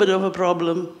a little bit of a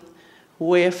problem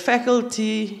where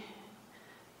faculty,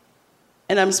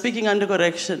 and I'm speaking under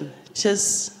correction,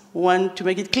 just want to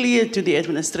make it clear to the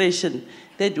administration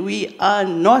that we are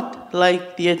not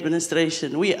like the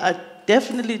administration. We are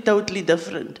definitely totally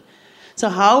different. So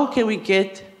how can we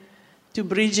get to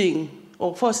bridging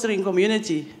or fostering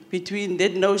community between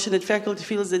that notion that faculty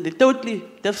feels that they're totally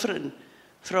different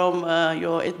from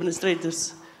your administrative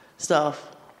staff?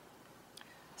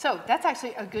 So that's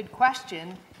actually a good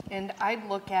question, and I'd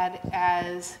look at it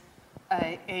as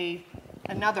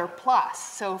another plus.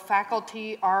 So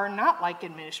faculty are not like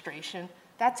administration.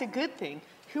 That's a good thing.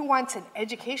 Who wants an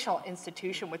educational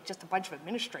institution with just a bunch of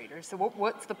administrators? So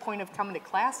what's the point of coming to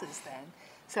classes then?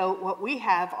 So what we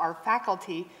have are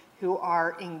faculty who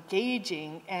are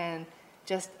engaging and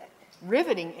just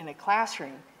riveting in a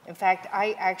classroom. In fact,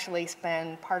 I actually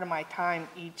spend part of my time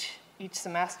each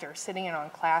semester sitting in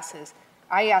on classes.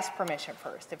 I ask permission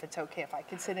first, if it's okay, if I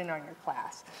can sit in on your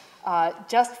class,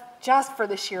 just for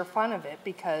the sheer fun of it,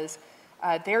 because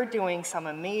they're doing some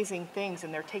amazing things,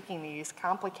 and they're taking these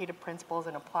complicated principles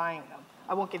and applying them.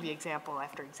 I won't give you example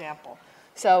after example.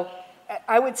 So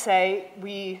I would say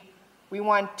we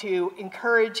want to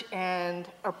encourage and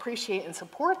appreciate and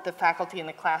support the faculty in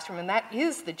the classroom, and that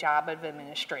is the job of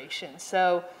administration.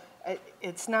 So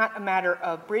it's not a matter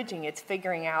of bridging, it's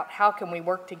figuring out how can we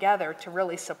work together to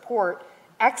really support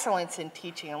excellence in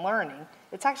teaching and learning.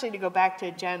 It's actually to go back to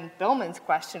Jen Billman's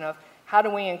question of how do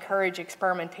we encourage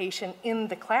experimentation in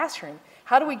the classroom?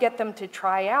 How do we get them to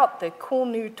try out the cool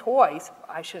new toys?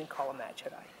 I shouldn't call them that,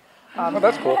 should I? Oh,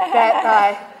 that's cool.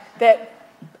 That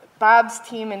Bob's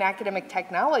team in academic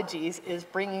technologies is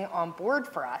bringing on board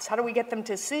for us. How do we get them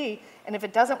to see, and if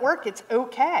it doesn't work, it's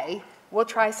okay, we'll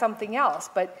try something else.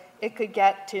 But it could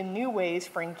get to new ways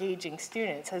for engaging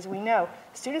students. As we know,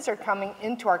 students are coming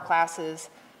into our classes,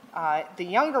 the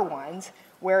younger ones,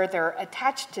 where they're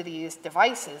attached to these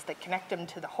devices that connect them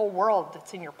to the whole world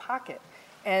that's in your pocket.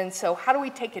 And so how do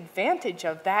we take advantage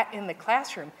of that in the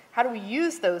classroom? How do we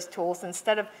use those tools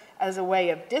instead of as a way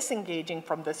of disengaging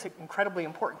from this incredibly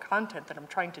important content that I'm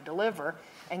trying to deliver,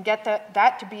 and get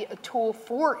that to be a tool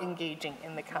for engaging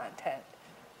in the content?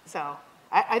 So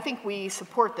I think we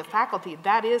support the faculty.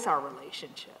 That is our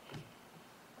relationship.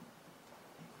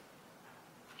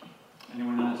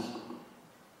 Anyone else?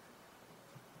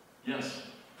 Yes.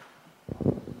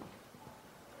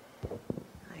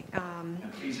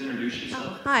 Please introduce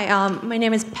yourself. Hi, my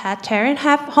name is Pat Taryn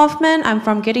Hoffman. I'm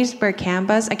from Gettysburg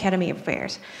Campus Academy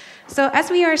Affairs. So as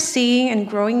we are seeing a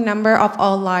growing number of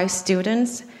all-life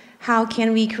students, how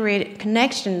can we create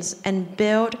connections and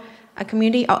build a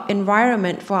community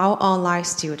environment for our online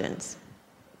students?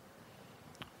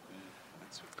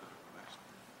 That's a good question.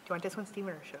 Do you want this one, Stephen,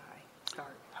 or should I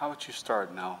start? How about you start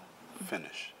and I'll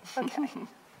finish? Okay.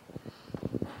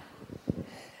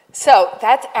 So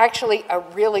that's actually a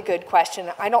really good question.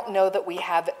 I don't know that we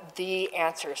have the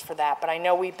answers for that, but I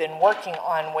know we've been working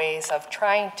on ways of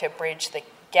trying to bridge the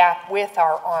gap with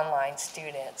our online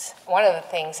students. One of the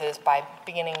things is by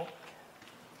beginning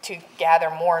to gather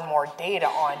more and more data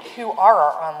on who are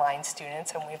our online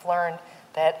students, and we've learned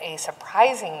that a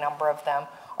surprising number of them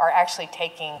are actually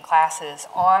taking classes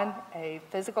on a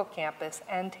physical campus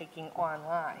and taking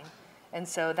online. And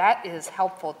so that is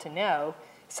helpful to know.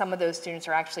 Some of those students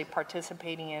are actually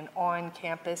participating in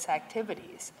on-campus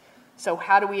activities. So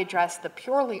how do we address the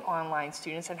purely online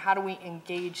students, and how do we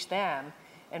engage them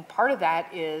And part of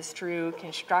that is through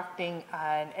constructing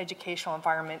an educational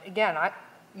environment. Again,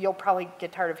 you'll probably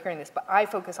get tired of hearing this, but I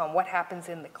focus on what happens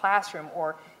in the classroom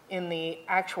or in the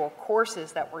actual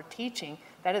courses that we're teaching.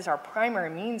 That is our primary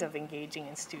means of engaging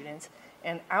in students.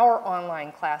 And our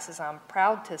online classes, I'm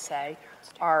proud to say,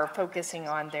 are focusing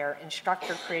on their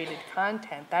instructor-created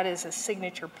content. That is a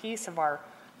signature piece of our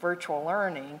virtual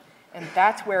learning, and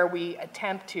that's where we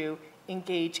attempt to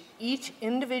engage each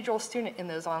individual student in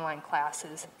those online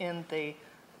classes in the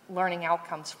learning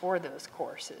outcomes for those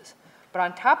courses. But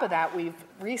on top of that, we've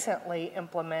recently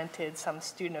implemented some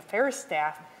student affairs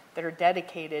staff that are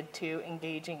dedicated to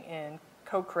engaging in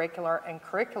co-curricular and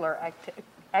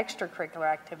extracurricular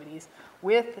activities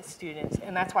with the students.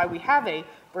 And that's why we have a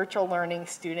virtual learning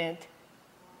student,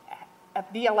 a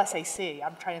VLSAC,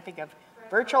 I'm trying to think of,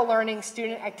 Virtual Learning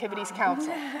Student Activities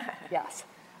Council, yes.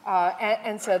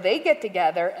 And so they get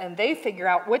together and they figure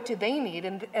out what do they need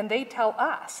and they tell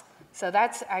us. So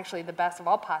that's actually the best of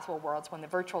all possible worlds when the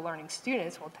virtual learning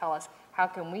students will tell us how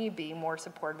can we be more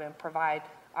supportive and provide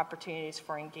opportunities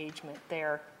for engagement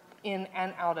there in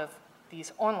and out of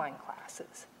these online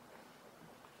classes.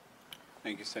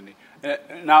 Thank you, Cindy.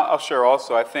 And I'll share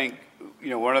also, I think,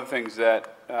 one of the things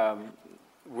that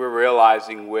we're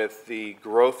realizing with the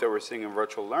growth that we're seeing in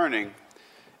virtual learning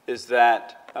is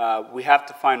that we have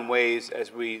to find ways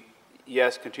as we,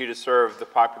 yes, continue to serve the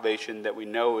population that we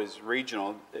know is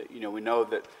regional. We know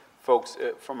that folks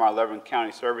from our 11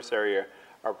 county service area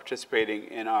are participating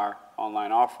in our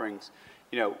online offerings.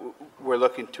 We're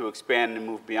looking to expand and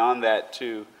move beyond that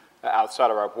to outside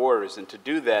of our borders. And to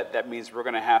do that, that means we're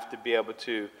going to have to be able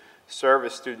to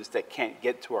service students that can't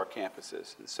get to our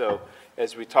campuses. And so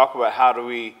as we talk about how do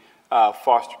we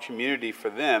foster community for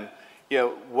them,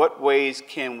 what ways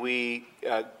can we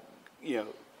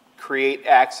create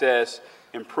access,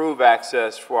 improve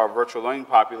access for our virtual learning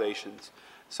populations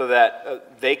so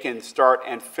that they can start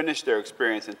and finish their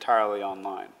experience entirely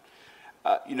online.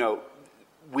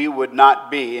 We would not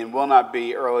be and will not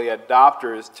be early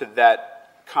adopters to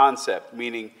that concept,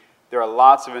 meaning there are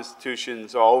lots of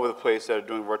institutions all over the place that are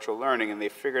doing virtual learning, and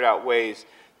they've figured out ways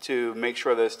to make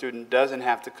sure that a student doesn't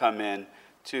have to come in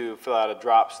to fill out a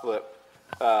drop slip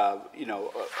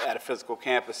at a physical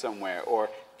campus somewhere, or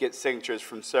get signatures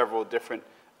from several different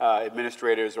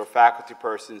administrators or faculty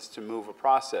persons to move a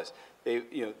process.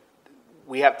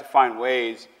 We have to find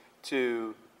ways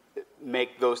to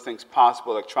make those things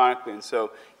possible electronically. And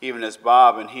so even as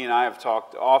Bob and he and I have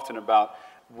talked often about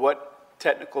what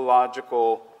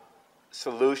technological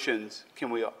solutions can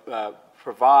we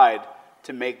provide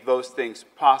to make those things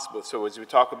possible. So as we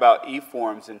talk about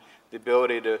e-forms and the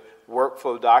ability to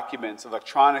workflow documents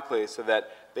electronically so that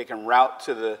they can route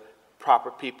to the proper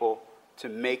people to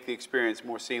make the experience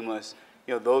more seamless,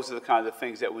 those are the kinds of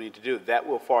things that we need to do. That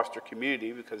will foster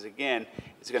community because, again,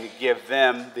 it's going to give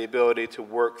them the ability to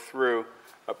work through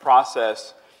a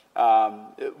process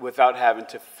without having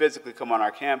to physically come on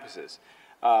our campuses.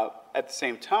 At the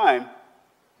same time,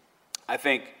 I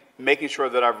think making sure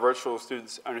that our virtual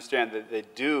students understand that they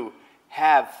do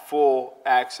have full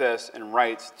access and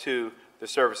rights to the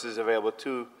services available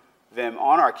to them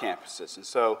on our campuses. And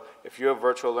so if you're a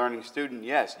virtual learning student,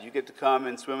 yes, you get to come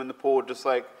and swim in the pool just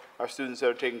like our students that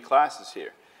are taking classes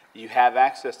here. You have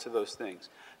access to those things.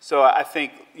 So I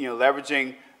think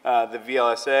leveraging the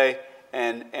VLSA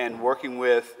and working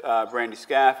with Brandy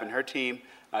Scaff and her team,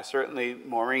 certainly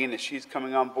Maureen, as she's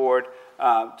coming on board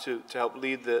to help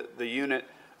lead the unit,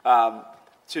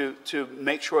 to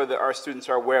make sure that our students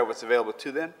are aware of what's available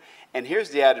to them. And here's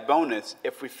the added bonus.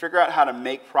 If we figure out how to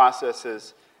make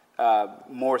processes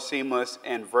more seamless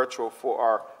and virtual for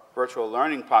our virtual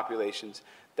learning populations,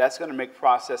 that's going to make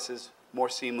processes more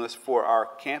seamless for our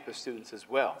campus students as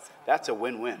well. That's a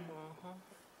win-win.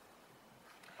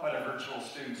 How about our virtual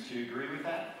students? Do you agree with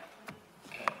that?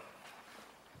 Okay.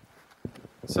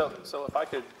 So if I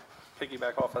could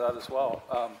piggyback off of that as well,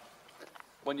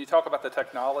 when you talk about the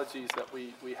technologies that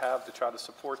we have to try to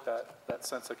support that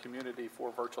sense of community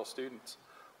for virtual students,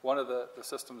 one of the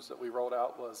systems that we rolled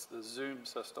out was the Zoom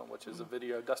system, which is a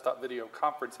desktop video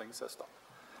conferencing system.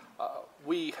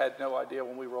 We had no idea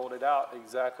when we rolled it out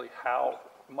exactly how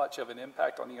much of an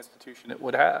impact on the institution it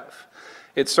would have.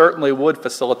 It certainly would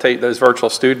facilitate those virtual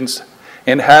students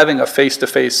in having a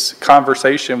face-to-face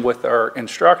conversation with our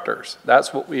instructors.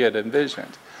 That's what we had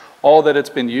envisioned. All that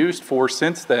it's been used for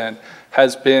since then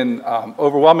has been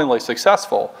overwhelmingly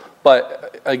successful,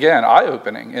 But again,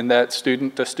 eye-opening in that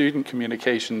student-to-student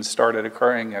communications started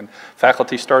occurring, and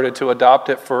faculty started to adopt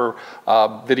it for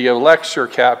video lecture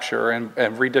capture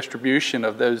and redistribution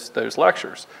of those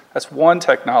lectures. That's one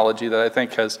technology that I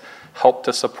think has helped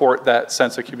to support that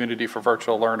sense of community for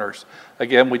virtual learners.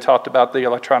 Again, we talked about the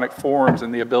electronic forms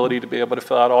and the ability to be able to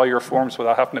fill out all your forms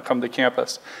without having to come to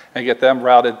campus and get them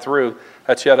routed through.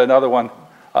 That's yet another one.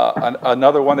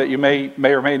 Another one that you may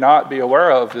or may not be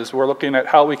aware of is we're looking at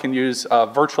how we can use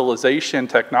virtualization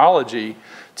technology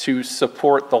to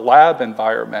support the lab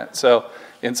environment. So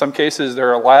in some cases,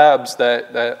 there are labs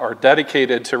that are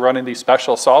dedicated to running these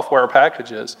special software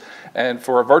packages. And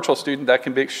for a virtual student, that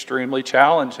can be extremely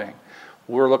challenging.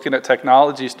 We're looking at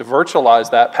technologies to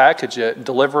virtualize that, package it, and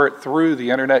deliver it through the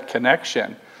internet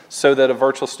connection so that a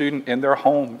virtual student in their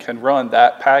home can run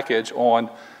that package on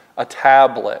a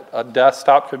tablet, a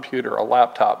desktop computer, a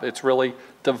laptop. It's really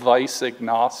device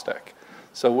agnostic.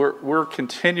 So we're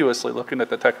continuously looking at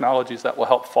the technologies that will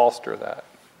help foster that.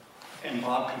 And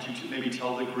Bob, could you maybe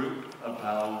tell the group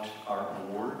about our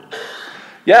award?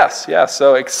 Yes.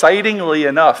 So excitingly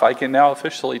enough, I can now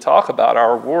officially talk about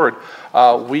our award.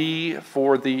 We,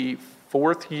 for the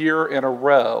 4th year in a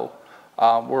row,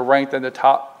 were ranked in the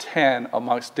top 10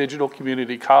 amongst digital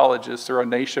community colleges through a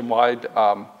nationwide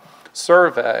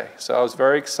survey. So I was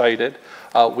very excited.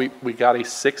 We got a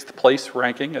 6th place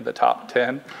ranking in the top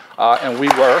 10, and we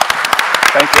were,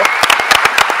 thank you.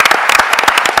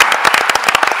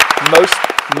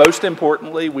 Most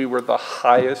importantly, we were the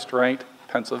highest ranked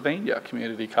Pennsylvania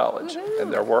community college,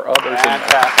 and there were others in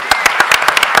there.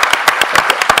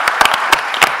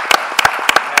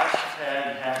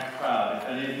 #HackCrowd. If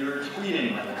any of you are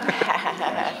tweeting,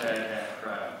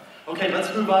 #HackCrowd. Okay,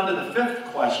 let's move on to the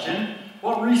 5th question.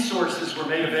 What resources were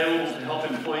made available to help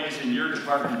employees in your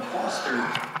department foster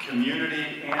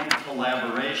community and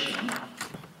collaboration?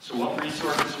 So what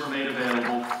resources were made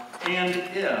available, and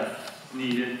if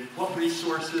needed, what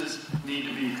resources need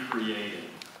to be created?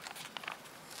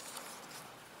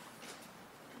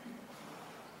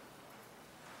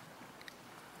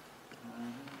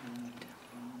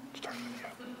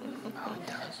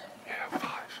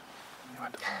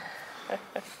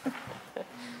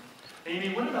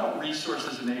 Amy, what about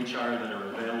resources in HR that are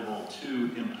available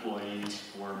to employees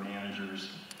or managers?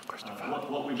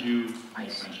 What would you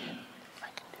mention?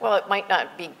 Well, it might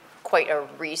not be quite a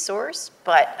resource,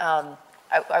 but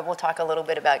I will talk a little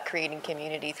bit about creating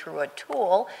community through a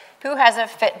tool. Who has a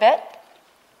Fitbit?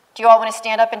 Do you all want to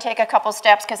stand up and take a couple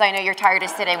steps? Because I know you're tired of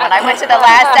sitting. When I went to the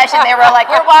last session, they were like,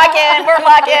 we're walking.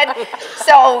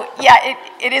 So yeah,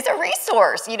 it is a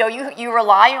resource. You know, you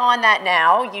rely on that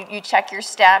now. You check your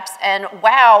steps, and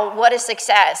wow, what a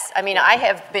success. I mean, I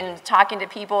have been talking to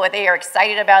people, they are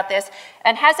excited about this.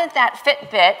 And hasn't that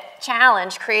Fitbit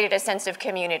challenge created a sense of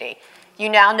community? You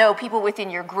now know people within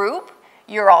your group.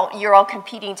 You're all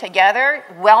competing together.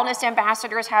 Wellness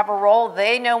ambassadors have a role.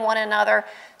 They know one another.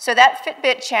 So that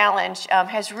Fitbit challenge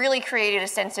has really created a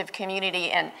sense of community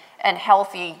and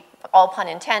healthy, all pun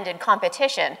intended,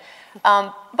 competition.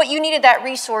 But you needed that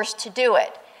resource to do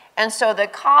it. And so the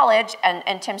college,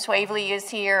 and Tim Swavely is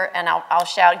here, and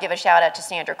I'll give a shout out to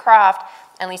Sandra Croft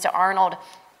and Lisa Arnold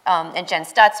and Jen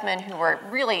Stutzman, who were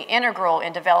really integral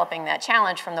in developing that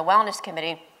challenge from the Wellness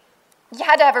Committee. You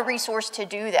had to have a resource to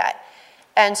do that.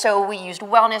 And so we used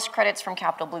wellness credits from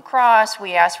Capital Blue Cross.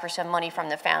 We asked for some money from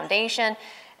the foundation,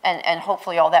 and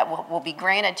hopefully all that will be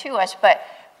granted to us. But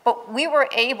we were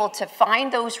able to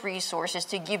find those resources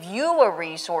to give you a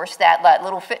resource, that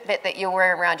little Fitbit that you're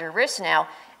wearing around your wrist now.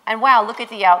 And wow, look at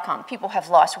the outcome. People have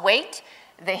lost weight.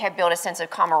 They have built a sense of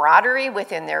camaraderie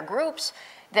within their groups.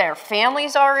 Their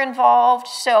families are involved.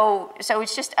 So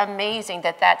it's just amazing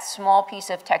that small piece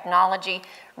of technology,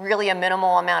 really a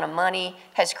minimal amount of money,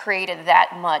 has created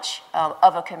that much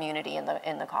of a community in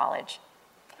the college.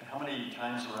 And how many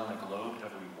times around the globe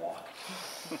have we walked?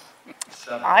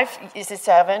 7? Is it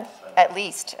 7? At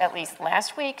least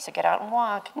last week, so get out and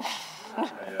walk.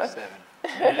 Okay, 7.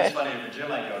 It is funny, at the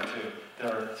gym I go to,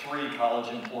 there are 3 college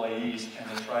employees, and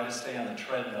they try to stay on the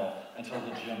treadmill until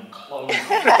the gym closes.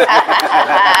 Most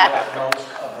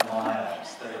of the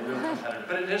miles. They're real competitive.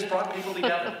 But it has brought people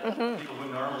together, people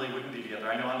who normally wouldn't be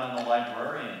together. I know I'm on the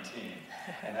librarian team,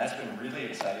 and that's been really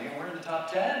exciting. And we're in the top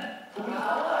 10. Who would have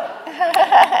thought?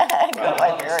 Well,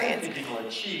 librarians. People are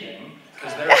cheating,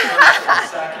 because they're first and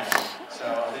second. So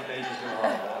I think they just do a lot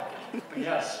of walking. But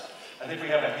yes. I think we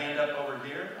have a hand up over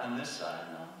here on this side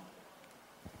now.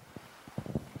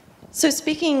 So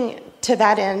speaking to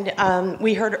that end,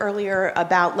 we heard earlier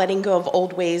about letting go of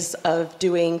old ways of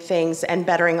doing things and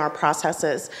bettering our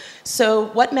processes. So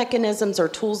what mechanisms or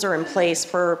tools are in place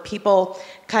for people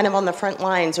kind of on the front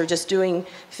lines or just doing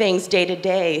things day to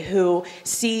day who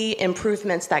see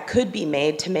improvements that could be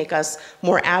made to make us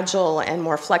more agile and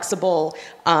more flexible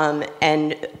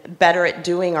and better at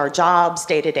doing our jobs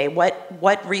day to day?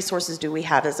 What resources do we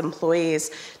have as employees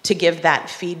to give that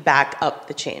feedback up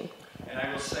the chain? And I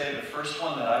will say the first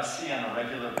one that I see on a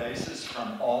regular basis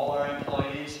from all our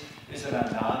employees is an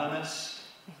anonymous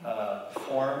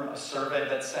form, a survey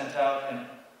that's sent out, and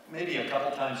maybe a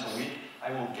couple times a week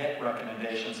I will get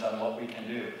recommendations on what we can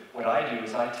do. What I do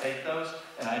is I take those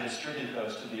and I distribute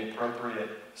those to the appropriate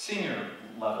senior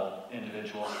level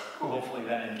individuals who hopefully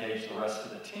then engage the rest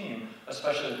of the team,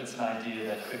 especially if it's an idea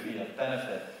that could be of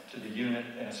benefit to the unit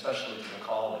and especially to the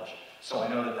college. So I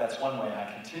know that that's one way, and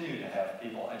I continue to have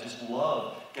people. I just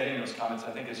love getting those comments.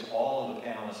 I think as all of the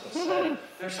panelists have said,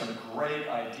 there's some great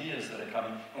ideas that are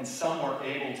coming, and some we're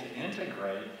able to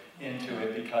integrate into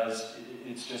it because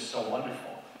it's just so wonderful.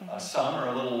 Some are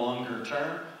a little longer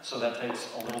term, so that takes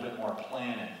a little bit more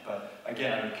planning. But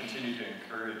again, I would continue to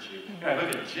encourage you. I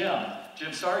look at Jim.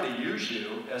 Jim, sorry to use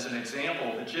you as an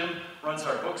example, but Jim runs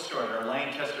our bookstore at our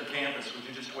Lancaster campus. Would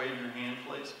you just wave your hand,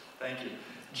 please? Thank you.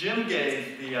 Jim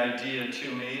gave the idea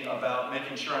to me about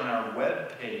making sure on our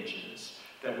web pages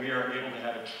that we are able to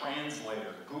have a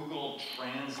translator, Google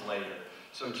Translator.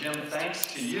 So Jim, thanks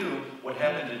to you, what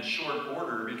happened in short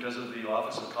order because of the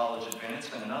Office of College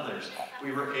Advancement and others,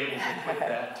 we were able to put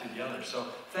that together. So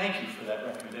thank you for that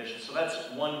recommendation. So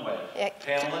that's one way.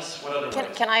 Panelists, what other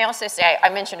ways? Can I also say, I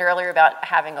mentioned earlier about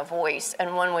having a voice,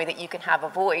 and one way that you can have a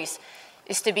voice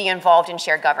is to be involved in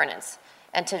shared governance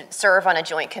and to serve on a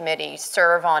joint committee,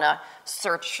 serve on a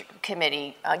search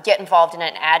committee, get involved in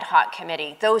an ad hoc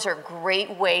committee. Those are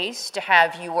great ways to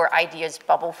have your ideas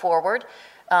bubble forward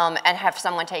and have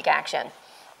someone take action.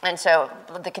 And so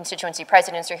the constituency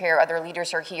presidents are here, other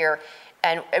leaders are here,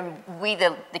 and we,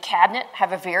 the cabinet,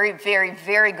 have a very, very,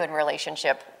 very good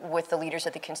relationship with the leaders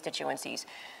of the constituencies.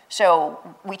 So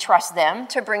we trust them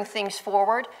to bring things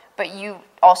forward, but you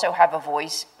also have a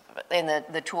voice in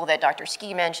the tool that Dr.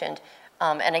 Ski mentioned.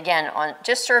 And again, on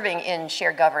just serving in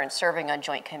shared governance, serving on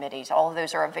joint committees, all of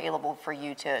those are available for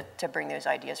you to bring those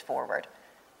ideas forward.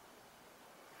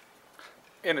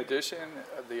 In addition,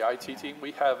 the IT team,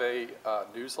 we have a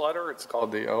newsletter. It's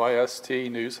called the OIST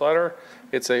newsletter.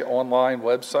 It's an online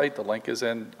website. The link is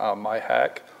in my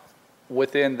hack.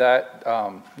 Within that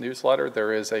newsletter,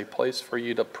 there is a place for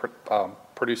you to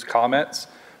produce comments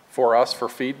for us for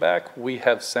feedback. We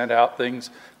have sent out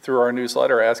things through our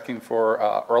newsletter asking for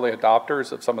early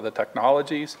adopters of some of the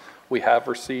technologies. We have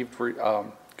received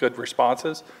good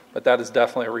responses, but that is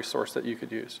definitely a resource that you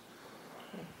could use.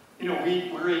 You know,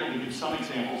 we're able to give some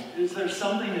examples. Is there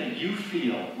something that you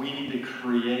feel we need to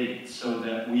create so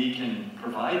that we can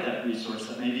provide that resource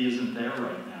that maybe isn't there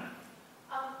right now?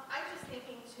 I'm just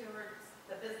thinking towards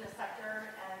the business sector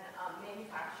and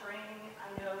manufacturing.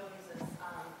 I know uses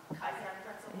Kaizen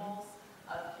principles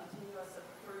of continuous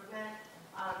improvement.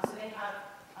 So they have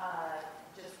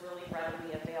just really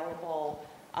readily available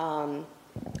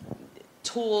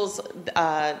tools.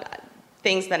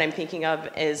 Things that I'm thinking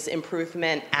of is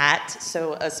improvement at,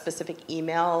 so a specific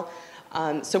email.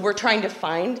 So we're trying to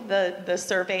find the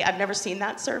survey. I've never seen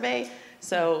that survey.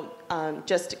 So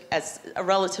just as a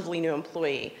relatively new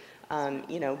employee,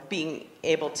 you know, being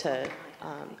able to,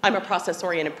 I'm a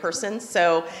process-oriented person,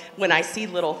 so when I see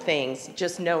little things,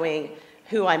 just knowing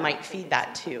who I might feed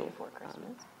that to.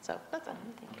 So that's it.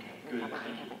 Good, thank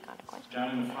you. Down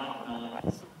in the front,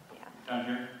 down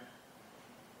here.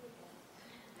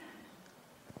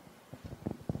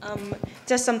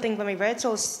 Just something from a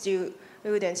virtual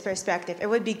student's perspective, it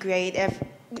would be great if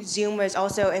Zoom was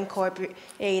also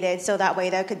incorporated so that way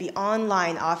there could be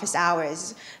online office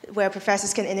hours where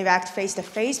professors can interact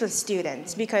face-to-face with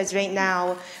students, because right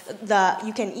now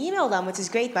you can email them, which is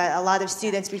great, but a lot of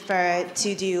students prefer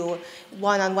to do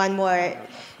one-on-one more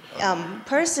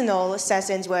personal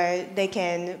sessions where they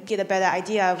can get a better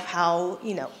idea of how,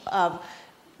 you know, of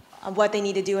what they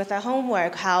need to do with their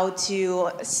homework, how to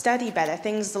study better,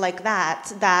 things like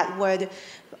that, that would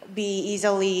be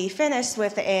easily finished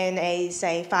within a,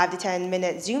 say, 5 to 10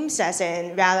 minute Zoom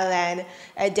session rather than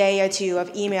a day or two of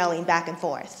emailing back and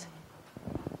forth.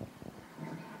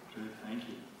 Good, thank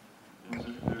you.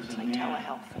 There's It's like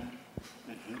telehealth.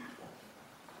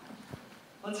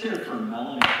 Let's hear it for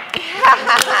Melanie.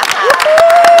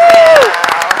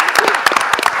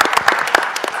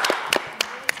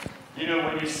 You know,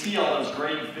 when you see all those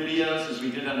great videos, as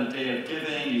we did on the Day of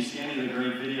Giving, you see any of the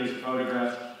great videos and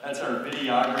photographs, That's our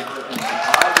videographer and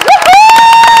photographer.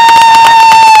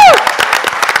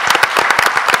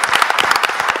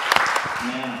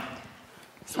 Man.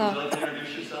 So would you like to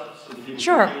introduce yourself so that people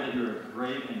Sure. can hear that you're a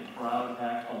great and proud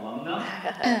HAC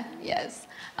alumna? Yes.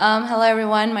 Hello,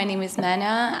 everyone. My name is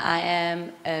Mana. I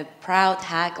am a proud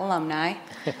HAC alumni.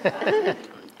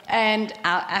 And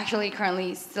I'm actually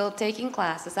currently still taking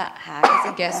classes at HAC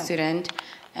as a guest student.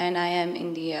 And I am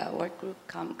in the work group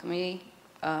committee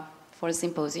for the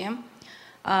symposium.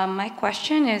 My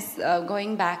question is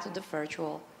going back to the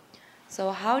virtual. So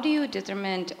how do you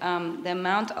determine the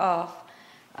amount of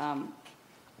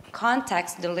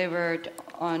context delivered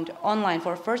online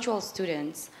for virtual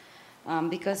students?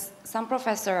 Because some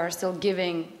professors are still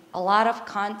giving a lot of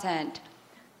content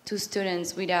to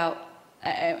students without,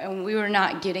 and we were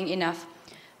not getting enough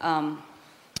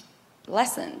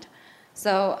lessened.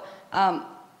 So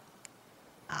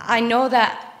I know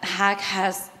that HAC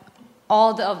has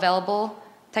all the available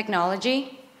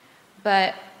technology,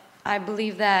 but I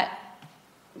believe that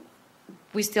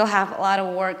we still have a lot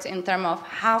of work in terms of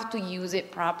how to use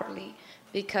it properly,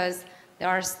 because there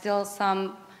are still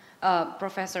some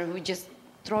professors who just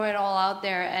throw it all out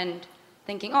there and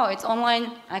thinking, oh, it's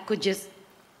online, I could just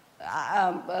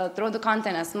throw the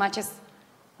content as much as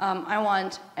I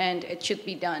want and it should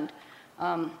be done.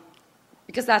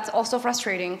 Because that's also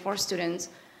frustrating for students,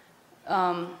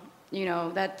 you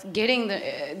know, that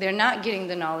they're not getting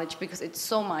the knowledge because it's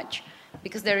so much,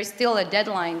 because there is still a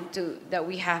deadline that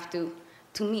we have to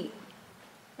meet.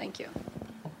 Thank you.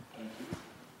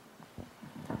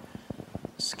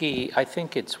 Ski, I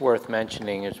think it's worth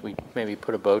mentioning as we maybe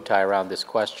put a bow tie around this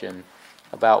question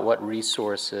about what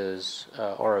resources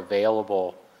are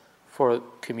available for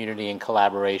community and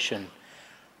collaboration.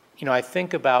 You know, I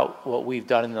think about what we've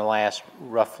done in the last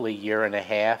roughly year and a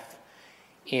half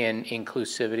in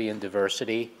inclusivity and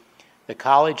diversity. The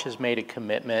college has made a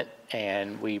commitment,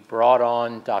 and we brought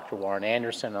on Dr. Warren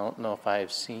Anderson. I don't know if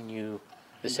I've seen you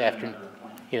this afternoon.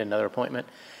 He had another appointment.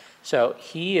 So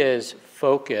he is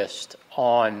focused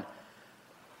on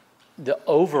the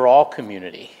overall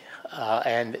community,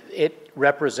 and it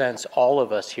represents all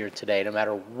of us here today, no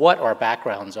matter what our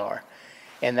backgrounds are.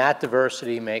 And that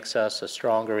diversity makes us a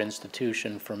stronger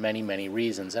institution for many, many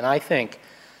reasons. And I think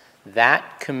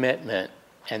that commitment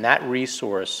and that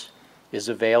resource is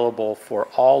available for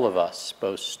all of us,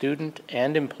 both student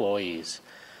and employees,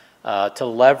 to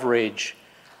leverage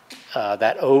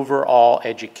that overall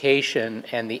education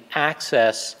and the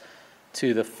access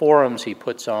to the forums he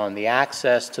puts on, the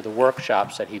access to the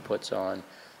workshops that he puts on.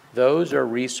 Those are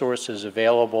resources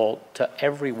available to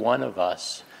every one of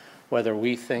us, whether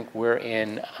we think we're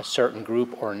in a certain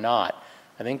group or not.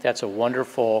 I think that's a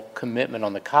wonderful commitment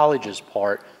on the college's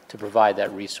part to provide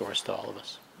that resource to all of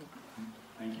us.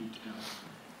 Thank you, Tim.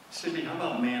 Cindy, how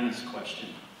about Mana's question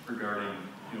regarding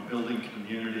building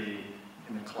community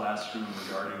in the classroom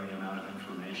regarding the amount of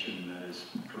information that is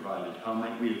provided? How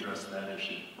might we address that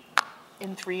issue?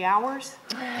 In 3 hours?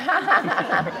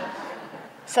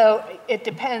 So it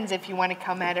depends if you want to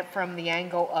come at it from the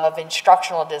angle of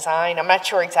instructional design. I'm not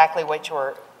sure exactly what you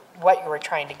were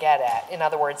trying to get at. In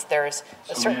other words, there's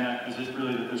a certain... Mana, is it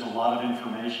really that there's a lot of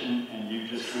information and you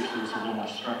just wish there was a little more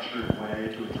structured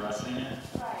way to addressing it?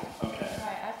 Right. Okay.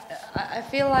 Right. I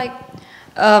feel like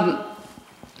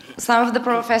some of the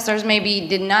professors maybe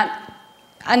did not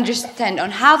understand on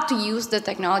how to use the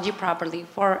technology properly.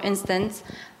 For instance,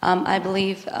 I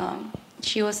believe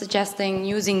she was suggesting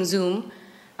using Zoom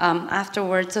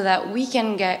afterwards so that we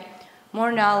can get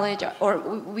more knowledge, or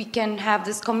we can have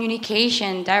this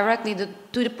communication directly to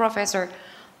the professor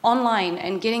online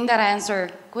and getting that answer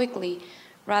quickly,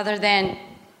 rather than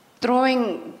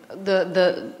throwing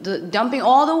dumping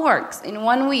all the works in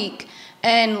 1 week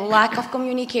and lack of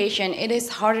communication. It is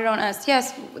harder on us.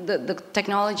 Yes, the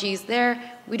technology is there.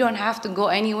 We don't have to go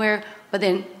anywhere, but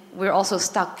then we're also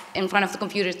stuck in front of the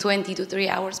computer 20 to 3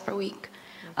 hours per week.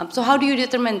 So how do you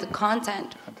determine the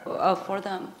content for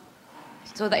them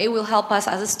so that it will help us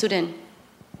as a student?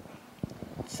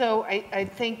 So I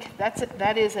think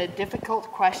that is a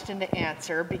difficult question to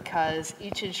answer, because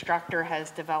each instructor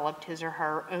has developed his or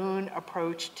her own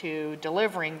approach to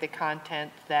delivering the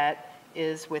content that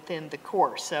is within the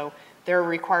course. So they're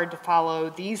required to follow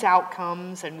these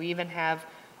outcomes, and we even have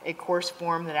a course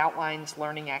form that outlines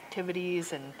learning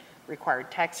activities and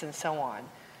required text and so on.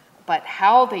 But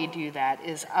how they do that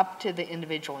is up to the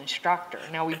individual instructor.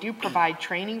 Now, we do provide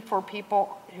training for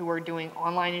people who are doing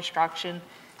online instruction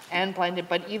and blended,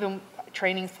 but even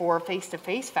training for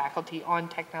face-to-face faculty on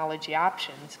technology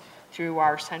options through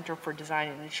our Center for Design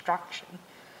and Instruction.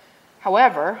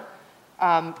 However,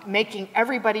 making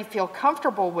everybody feel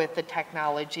comfortable with the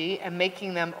technology and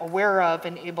making them aware of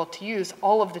and able to use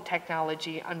all of the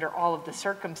technology under all of the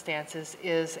circumstances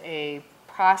is a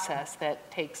process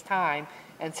that takes time.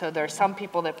 And so there are some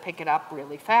people that pick it up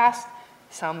really fast,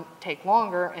 some take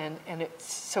longer, and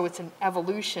so it's an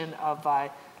evolution of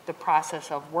the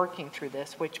process of working through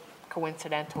this, which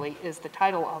coincidentally is the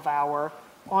title of our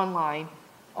online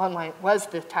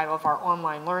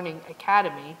learning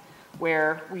academy,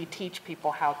 where we teach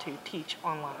people how to teach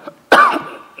online.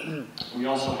 We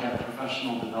also have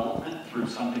professional development through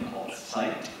something called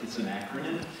SITE. It's an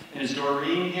acronym. And is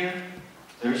Doreen here?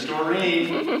 There's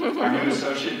Doreen, our new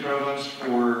associate provost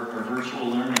for our virtual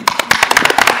learning. So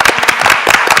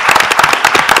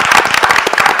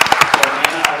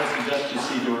Anna, I would suggest you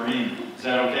see Doreen. Is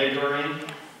that okay, Doreen?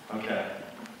 Okay.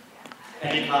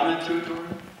 Any comment to it, Doreen?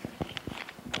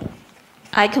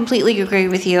 I completely agree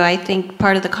with you. I think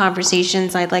part of the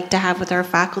conversations I'd like to have with our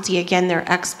faculty, again, they're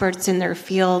experts in their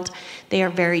field. They are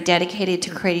very dedicated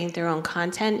to creating their own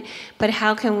content. But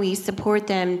how can we support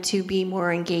them to be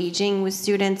more engaging with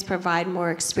students, provide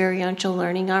more experiential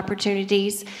learning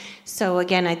opportunities? So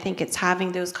again, I think it's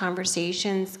having those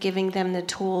conversations, giving them the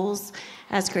tools.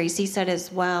 As Gracie said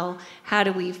as well, how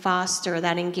do we foster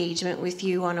that engagement with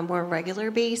you on a more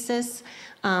regular basis?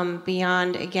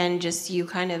 Beyond, again, just you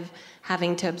kind of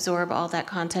having to absorb all that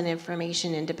content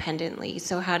information independently.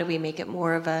 So how do we make it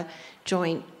more of a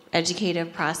joint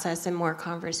educative process and more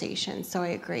conversation? So I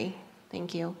agree.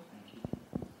 Thank you.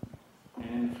 And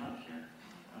in the front here,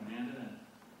 Amanda.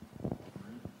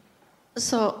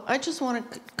 So I just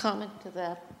want to comment to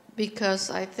that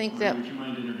because I think that... Would you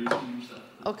mind introducing yourself?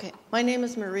 Okay. My name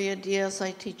is Maria Diaz.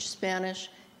 I teach Spanish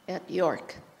at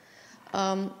York.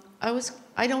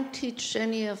 I don't teach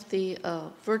any of the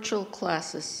virtual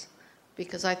classes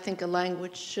because I think a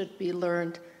language should be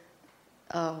learned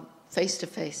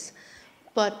face-to-face.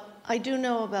 But I do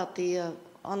know about the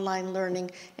online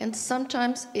learning, and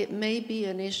sometimes it may be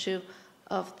an issue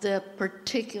of the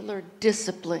particular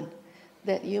discipline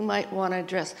that you might want to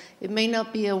address. It may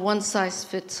not be a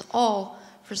one-size-fits-all.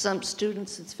 For some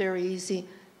students, it's very easy,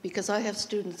 because I have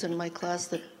students in my class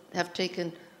that have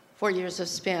taken 4 years of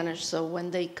Spanish, so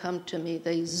when they come to me,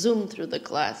 they zoom through the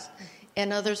class.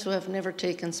 And others who have never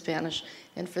taken Spanish,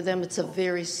 and for them it's a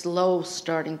very slow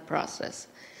starting process.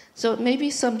 So it may be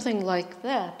something like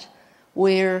that,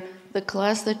 where the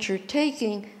class that you're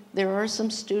taking, there are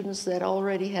some students that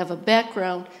already have a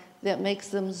background that makes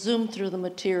them zoom through the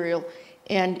material,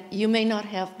 and you may not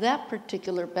have that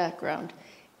particular background,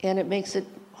 and it makes it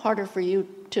harder for you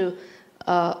to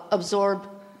absorb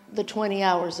the 20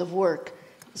 hours of work.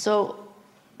 So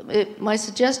my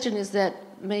suggestion is that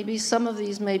maybe some of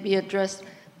these may be addressed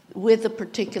with a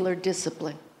particular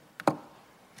discipline.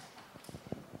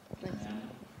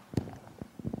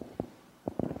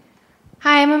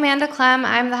 Hi, I'm Amanda Clem.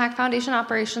 I'm the Hack Foundation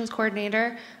Operations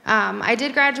Coordinator. I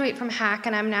did graduate from Hack,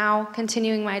 and I'm now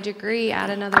continuing my degree at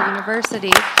another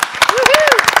university.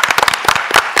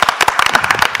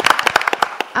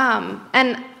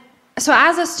 And so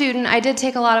as a student, I did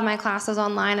take a lot of my classes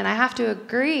online, and I have to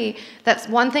agree that's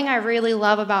one thing I really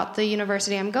love about the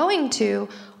university I'm going to.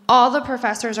 All the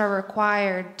professors are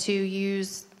required to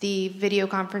use the video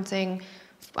conferencing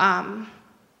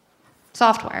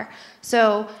software.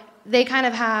 So they kind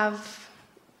of have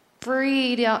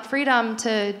freedom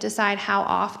to decide how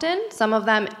often. Some of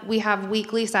them, we have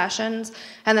weekly sessions,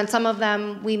 and then some of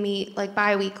them we meet like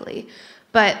bi-weekly.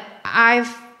 But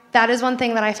that is one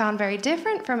thing that I found very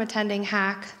different from attending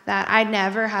Hack, that I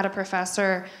never had a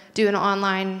professor do an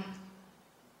online,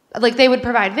 like they would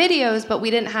provide videos, but we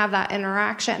didn't have that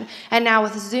interaction. And now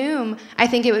with Zoom, I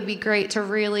think it would be great to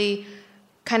really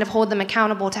kind of hold them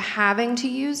accountable to having to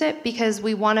use it, because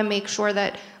we want to make sure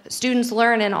that students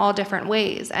learn in all different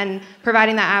ways and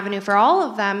providing that avenue for all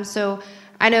of them. So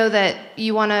I know that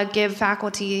you want to give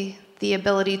faculty the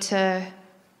ability to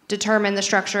determine the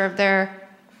structure of their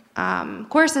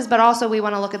courses, but also we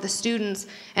want to look at the students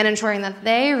and ensuring that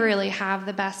they really have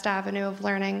the best avenue of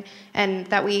learning and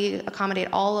that we accommodate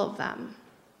all of them.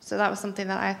 So that was something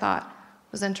that I thought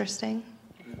was interesting.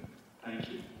 Thank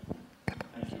you.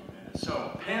 Thank you, Amanda.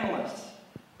 So, panelists,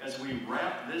 as we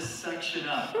wrap this section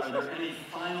up, are there any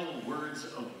final words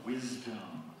of wisdom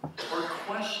or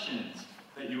questions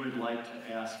that you would like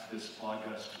to ask this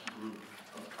august group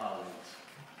of colleagues?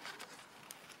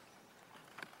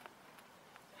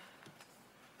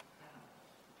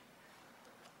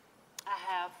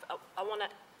 I want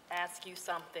to ask you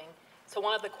something. So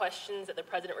one of the questions that the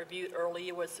president reviewed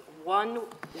earlier was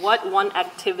what one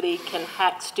activity can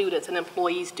Hack students and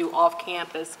employees do off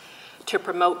campus to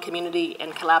promote community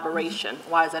and collaboration.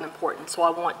 Why is that important? So I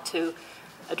want to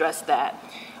address that.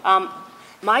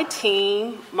 My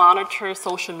team monitors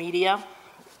social media,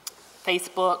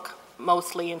 Facebook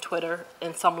mostly, and Twitter,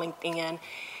 and some LinkedIn,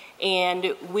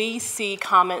 and we see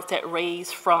comments that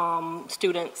raise from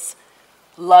students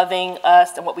loving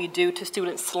us and what we do to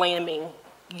students slamming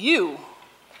you,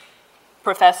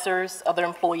 professors, other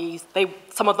employees.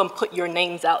 Some of them put your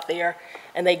names out there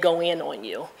and they go in on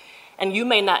you. And you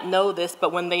may not know this,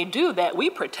 but when they do that, we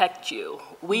protect you.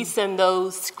 We send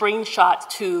those screenshots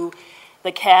to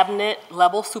the cabinet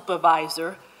level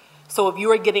supervisor. So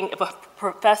if a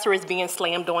professor is being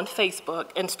slammed on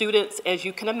Facebook, and students, as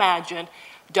you can imagine,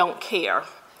 don't care.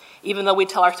 Even though we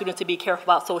tell our students to be careful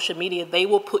about social media, they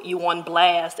will put you on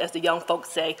blast, as the young folks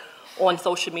say, on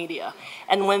social media.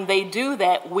 And when they do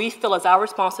that, we feel it's our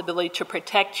responsibility to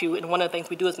protect you, and one of the things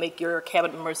we do is make your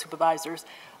cabinet members, supervisors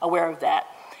aware of that.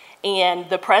 And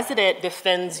the president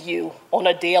defends you on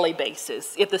a daily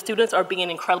basis. If the students are being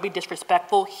incredibly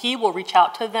disrespectful, he will reach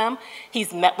out to them.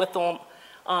 He's met with them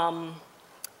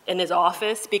in his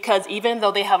office, because even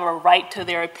though they have a right to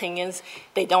their opinions,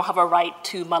 they don't have a right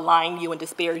to malign you and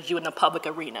disparage you in the public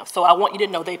arena. So I want you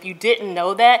to know that if you didn't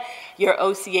know that, your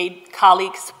OCA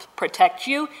colleagues protect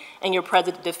you and your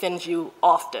president defends you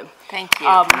often. Thank you.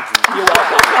 You're welcome. You're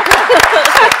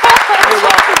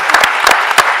welcome.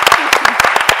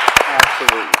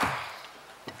 Absolutely.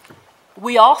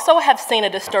 We also have seen a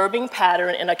disturbing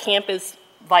pattern, and a campus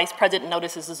vice president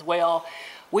notices as well.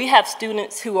 We have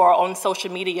students who are on social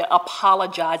media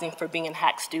apologizing for being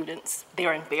hack students.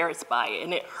 They're embarrassed by it,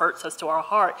 and it hurts us to our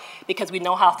heart because we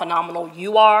know how phenomenal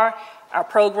you are, our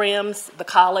programs, the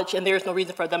college, and there's no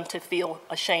reason for them to feel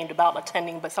ashamed about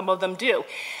attending, but some of them do.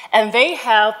 And they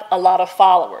have a lot of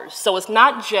followers. So it's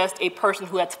not just a person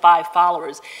who has 5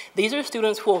 followers. These are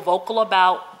students who are vocal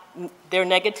about their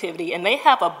negativity, and they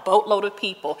have a boatload of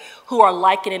people who are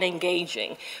liking and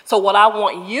engaging. So what I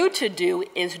want you to do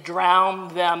is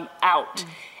drown them out.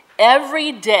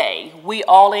 Every day, we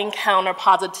all encounter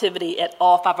positivity at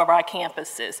all 5 of our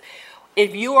campuses.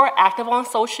 If you are active on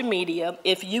social media,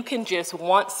 if you can just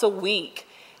once a week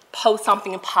post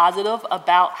something positive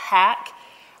about HAC,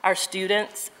 our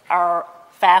students, our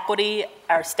faculty,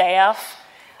 our staff,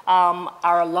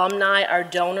 our alumni, our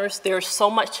donors, there's so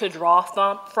much to draw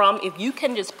from. If you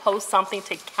can just post something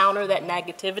to counter that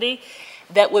negativity,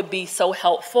 that would be so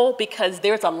helpful, because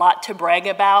there's a lot to brag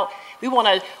about.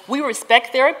 We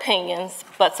respect their opinions,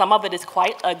 but some of it is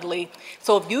quite ugly.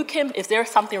 So if there's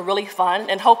something really fun,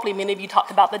 and hopefully many of you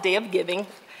talked about the Day of Giving,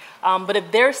 but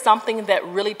if there's something that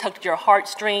really tugged your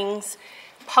heartstrings,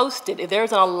 post it. If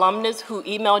there's an alumnus who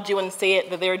emailed you and said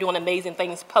that they're doing amazing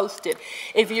things, post it.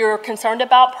 If you're concerned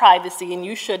about privacy, and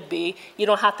you should be, you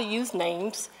don't have to use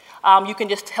names. You can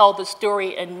just tell the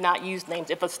story and not use names.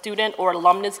 If a student or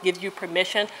alumnus gives you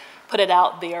permission, put it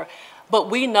out there. But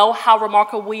we know how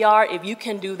remarkable we are. If you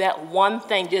can do that one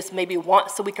thing, just maybe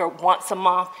once a week or once a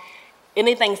month,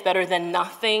 anything's better than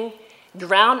nothing.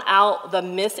 Drown out the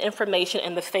misinformation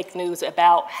and the fake news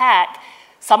about HAC,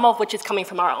 some of which is coming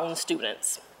from our own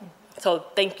students. So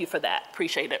thank you for that.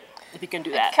 Appreciate it, if you can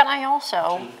do that. Can I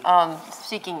also,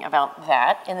 speaking about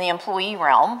that, in the employee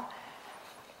realm,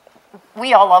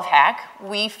 we all love HAC.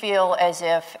 We feel as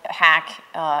if HAC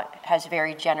has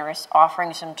very generous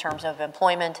offerings in terms of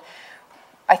employment.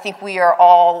 I think we are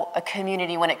all a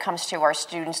community when it comes to our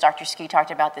students. Dr. Ski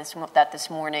talked about that this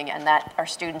morning, and that our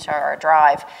students are our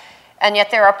drive. And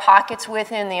yet there are pockets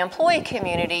within the employee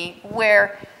community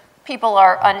where people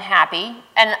are unhappy,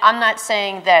 and I'm not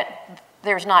saying that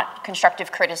there's not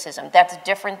constructive criticism. That's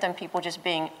different than people just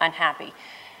being unhappy.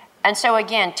 And so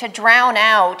again, to drown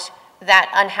out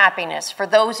that unhappiness, for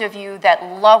those of you that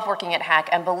love working at HAC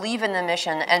and believe in the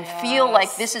mission and feel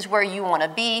like this is where you want to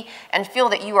be and feel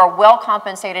that you are well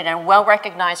compensated and well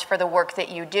recognized for the work that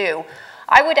you do,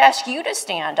 I would ask you to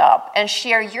stand up and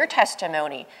share your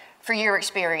testimony for your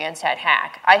experience at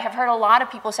HAC. I have heard a lot of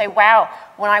people say, wow,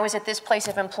 when I was at this place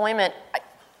of employment,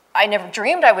 I never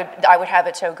dreamed I would have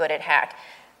it so good at HAC.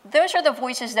 Those are the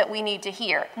voices that we need to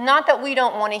hear. Not that we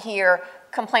don't want to hear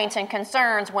complaints and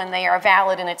concerns when they are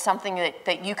valid and it's something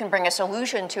that you can bring a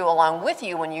solution to along with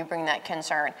you when you bring that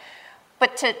concern.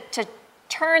 But to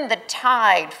turn the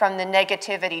tide from the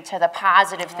negativity to the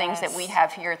positive things that we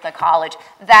have here at the college,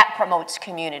 that promotes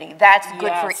community. That's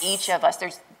good for each of us.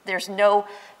 There's no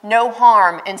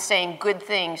harm in saying good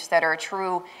things that are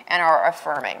true and are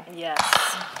affirming. Yes.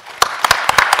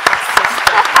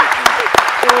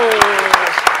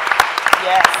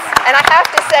 Yes. And I have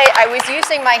to say, I was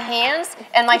using my hands,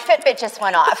 and my Fitbit just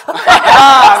went off. So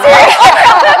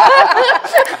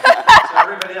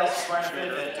everybody else is wearing a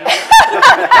Fitbit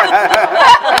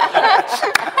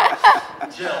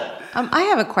too. Jill. I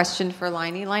have a question for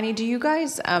Liney. Liney, do you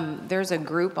guys, there's a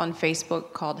group on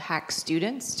Facebook called Hack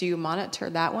Students. Do you monitor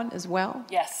that one as well?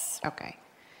 Yes. Okay.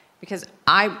 Because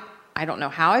I don't know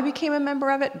how I became a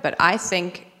member of it, but I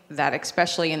think that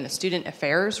especially in the student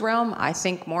affairs realm, I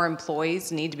think more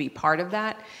employees need to be part of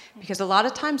that, because a lot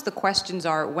of times the questions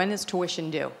are, when is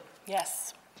tuition due?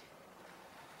 Yes.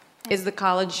 Is the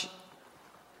college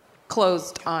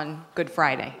closed on Good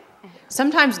Friday?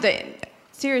 Sometimes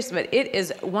seriously, but it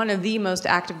is one of the most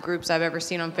active groups I've ever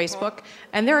seen on Facebook.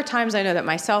 And there are times I know that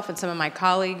myself and some of my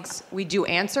colleagues, we do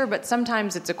answer, but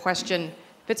sometimes it's a question,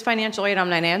 if it's financial aid, I'm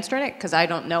not answering it because I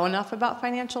don't know enough about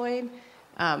financial aid.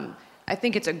 I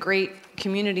think it's a great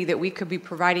community that we could be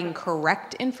providing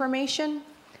correct information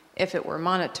if it were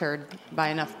monitored by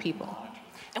enough people.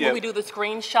 And when we do the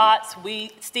screenshots,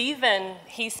 Stephen,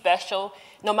 he's special.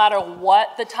 No matter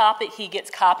what the topic, he gets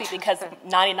copied because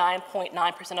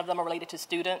 99.9% of them are related to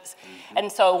students.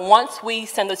 And so once we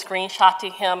send the screenshot to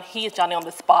him, he is Johnny on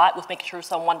the spot with making sure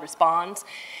someone responds.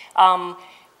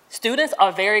 Students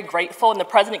are very grateful, and the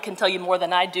president can tell you more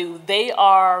than I do. They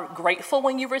are grateful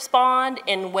when you respond,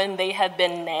 and when they have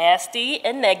been nasty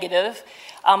and negative,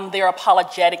 they're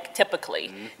apologetic typically.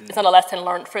 It's not a lesson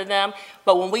learned for them.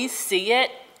 But when we see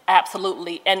it,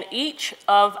 absolutely. And each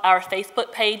of our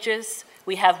Facebook pages,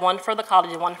 we have one for the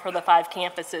college and one for the 5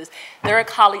 campuses. There are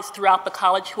colleagues throughout the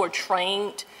college who are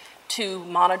trained to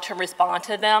monitor and respond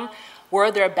to them. We're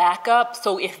their backup,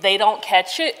 so if they don't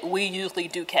catch it, we usually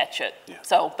do catch it. Yeah.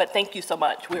 So, but thank you so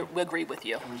much. We agree with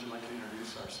you. Would you like to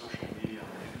introduce our social media?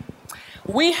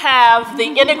 We have the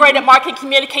Integrated Marketing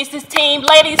Communications team.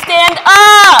 Ladies, stand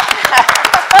up!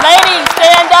 Ladies,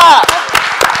 stand up!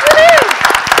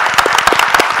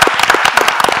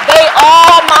 They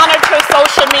all monitor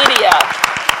social media.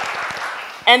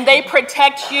 And they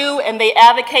protect you, and they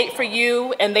advocate for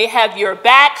you, and they have your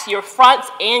backs, your fronts,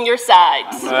 and your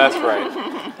sides. That's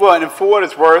right. Well, and for what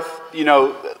it's worth, you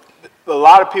know, a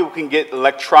lot of people can get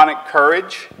electronic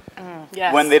courage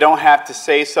when they don't have to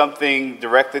say something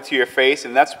directly to your face,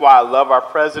 and that's why I love our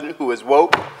president, who is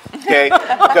woke, okay?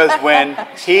 Because when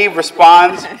he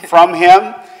responds from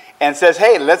him and says,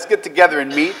 hey, let's get together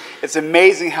and meet, it's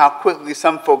amazing how quickly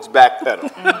some folks backpedal.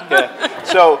 Okay?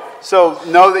 So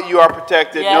know that you are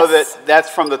protected. Yes. Know that that's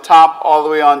from the top all the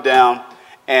way on down.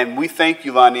 And we thank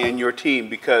you, Lonnie, and your team,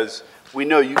 because we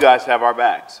know you guys have our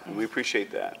backs, and we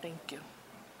appreciate that. Thank you.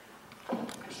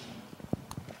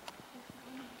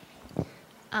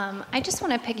 I just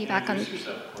want to piggyback on...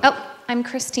 Oh, I'm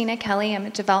Christina Kelly. I'm a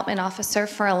development officer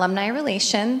for Alumni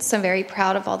Relations. I'm very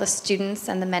proud of all the students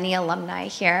and the many alumni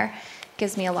here. It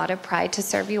gives me a lot of pride to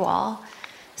serve you all.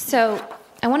 So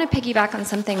I want to piggyback on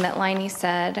something that Liney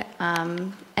said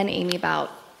and Amy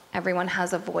about everyone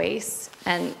has a voice.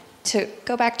 And to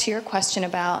go back to your question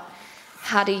about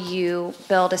how do you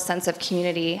build a sense of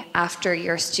community after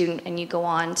you're a student and you go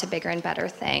on to bigger and better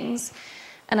things.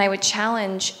 And I would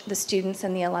challenge the students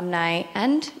and the alumni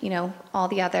and, you know, all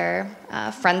the other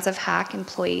friends of HACC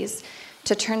employees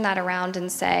to turn that around and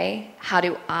say, how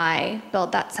do I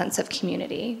build that sense of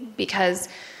community? Because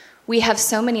we have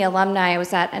so many alumni. I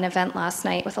was at an event last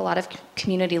night with a lot of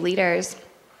community leaders,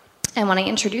 and when I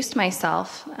introduced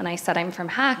myself and I said I'm from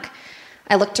HACC,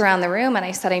 I looked around the room and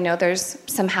I said, I know there's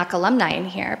some HACC alumni in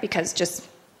here, because just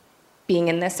being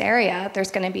in this area,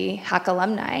 there's going to be HACC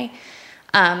alumni.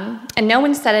 And no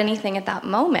one said anything at that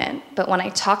moment, but when I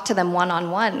talked to them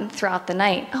one-on-one throughout the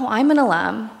night, oh, I'm an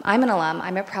alum,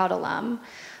 I'm a proud alum.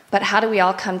 But how do we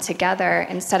all come together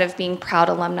instead of being proud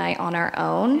alumni on our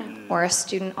own or a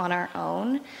student on our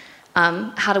own?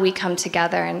 How do we come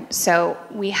together? And so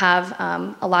we have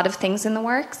a lot of things in the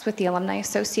works with the Alumni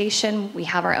Association. We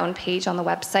have our own page on the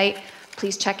website.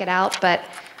 Please check it out. But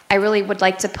I really would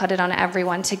like to put it on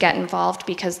everyone to get involved,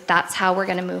 because that's how we're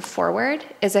going to move forward,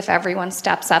 is if everyone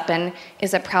steps up and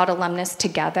is a proud alumnus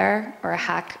together or a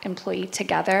HACC employee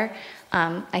together.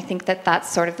 I think that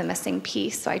that's sort of the missing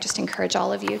piece, so I just encourage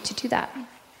all of you to do that.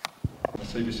 I'll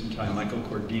save you some time. Michael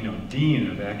Cordino,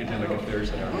 Dean of Academic Affairs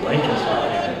at our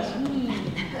Lancaster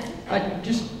campus. I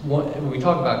just want, when we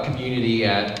talk about community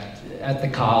at the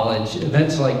college,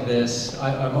 events like this,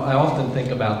 I often think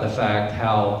about the fact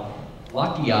how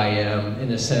lucky I am,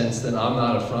 in a sense, that I'm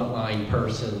not a frontline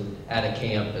person at a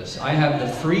campus. I have the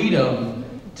freedom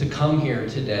to come here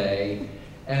today,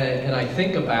 and I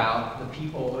think about the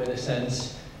people, in a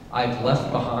sense, I've left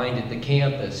behind at the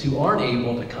campus who aren't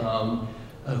able to come,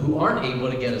 who aren't able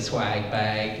to get a swag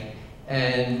bag,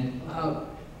 And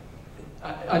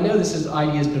I know this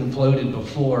idea has been floated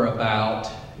before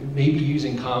about maybe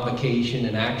using convocation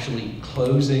and actually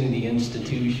closing the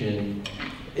institution,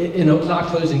 not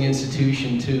closing the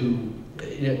institution to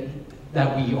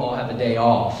that we all have a day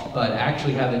off, but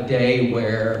actually have a day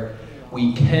where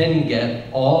we can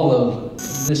get all of,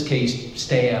 in this case,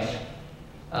 staff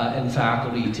and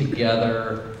faculty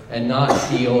together and not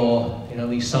feel, at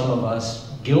least some of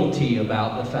us, guilty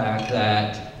about the fact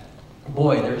that,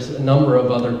 boy, there's a number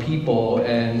of other people,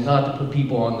 and not to put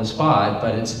people on the spot,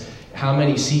 but it's how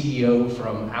many CEO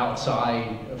from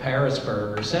outside of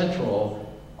Harrisburg or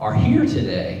Central are here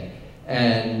today.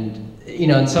 And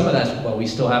and some of that's, well, we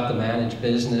still have to manage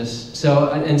business.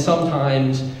 So, and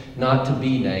sometimes, not to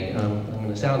be negative, I'm going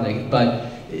to sound negative,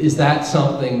 but is that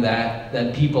something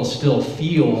that people still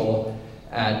feel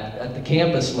at the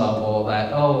campus level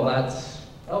that, oh,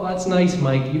 that's nice,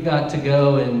 Mike, you got to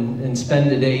go and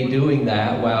spend a day doing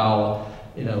that while,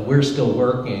 we're still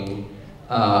working.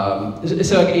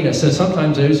 So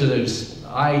sometimes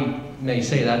I may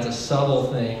say that's a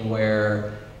subtle thing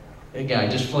where, again, I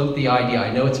just float the idea.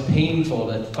 I know it's painful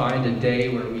to find a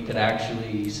day where we could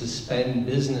actually suspend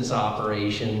business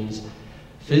operations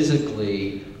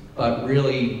physically, but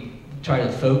really try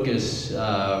to focus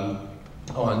on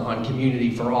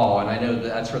community for all. And I know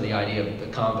that's where the idea of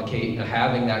the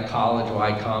having that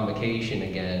college-wide convocation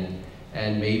again,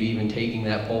 and maybe even taking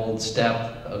that bold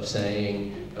step of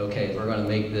saying, okay, we're going to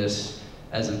make this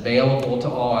as available to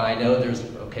all. And I know there's,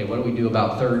 okay, what do we do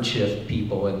about third shift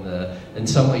people and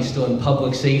somebody still in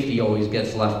public safety always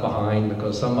gets left behind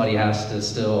because somebody has to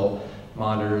still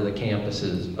monitor the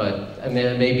campuses. But I mean,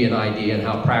 it may be an idea, and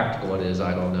how practical it is,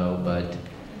 I don't know, but.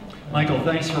 Michael,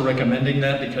 thanks for recommending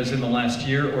that, because in the last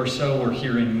year or so, we're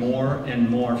hearing more and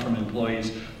more from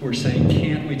employees who are saying,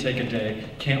 can't we take a day?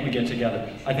 Can't we get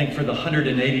together? I think for the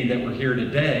 180 that were here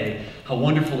today, how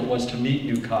wonderful it was to meet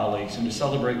new colleagues and to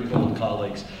celebrate with old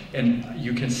colleagues. And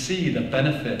you can see the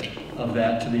benefit of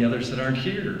that to the others that aren't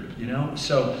here,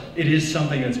 So it is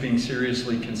something that's being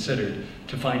seriously considered,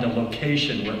 to find a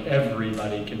location where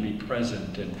everybody can be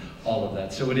present and all of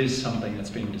that. So it is something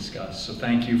that's being discussed. So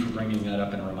thank you for bringing that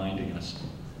up and reminding us.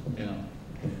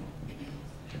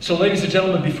 So ladies and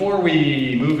gentlemen, before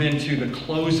we move into the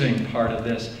closing part of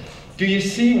this, do you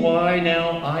see why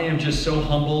now I am just so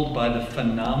humbled by the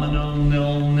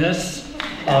phenomenalness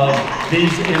of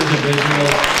these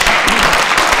individuals?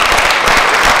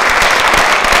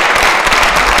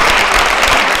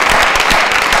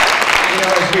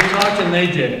 As we talked and they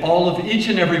did, each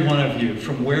and every one of you,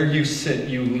 from where you sit,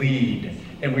 you lead,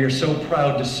 and we are so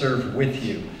proud to serve with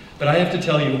you. But I have to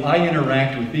tell you, I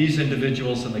interact with these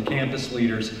individuals and the campus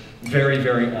leaders very,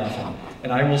 very often.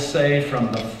 And I will say,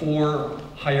 from the 4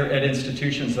 higher ed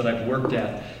institutions that I've worked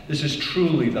at, this is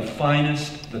truly the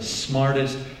finest, the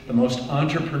smartest, the most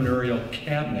entrepreneurial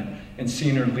cabinet and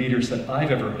senior leaders that I've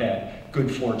ever had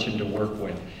good fortune to work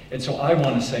with. And so I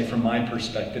want to say, from my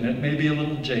perspective, and it may be a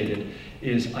little jaded,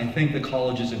 is I think the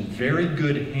college is in very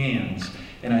good hands,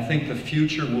 and I think the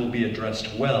future will be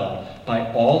addressed well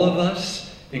by all of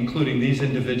us, including these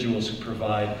individuals who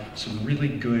provide some really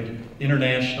good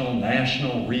international,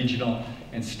 national, regional,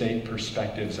 and state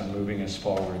perspectives on moving us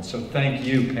forward. So thank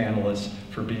you, panelists,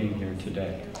 for being here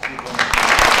today.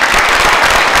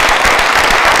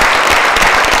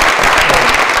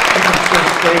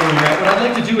 What I'd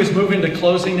like to do is move into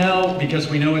closing now, because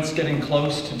we know it's getting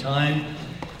close to time.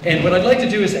 And what I'd like to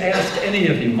do is ask any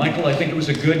of you, Michael, I think it was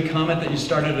a good comment that you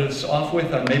started us off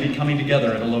with on maybe coming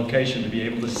together at a location to be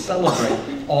able to celebrate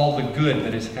all the good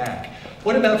that is HAC.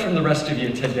 What about from the rest of you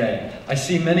today? I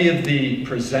see many of the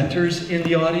presenters in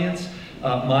the audience.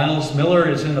 Miles Miller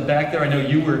is in the back there. I know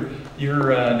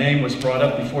your name was brought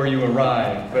up before you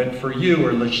arrived, but for you,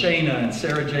 or LaShayna and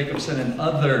Sarah Jacobson and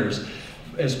others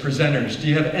as presenters, do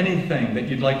you have anything that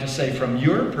you'd like to say from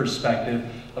your perspective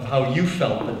of how you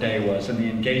felt the day was and the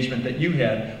engagement that you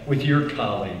had with your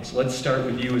colleagues? Let's start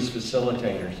with you as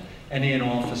facilitators, any and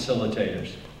all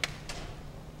facilitators.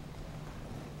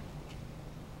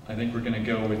 I think we're going to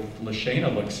go with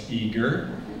LaShayna. Looks eager.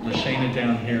 LaShayna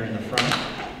down here in the front.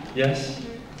 Yes?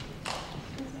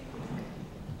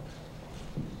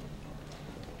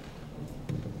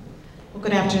 Well,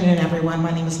 good afternoon, everyone.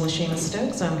 My name is LaShayna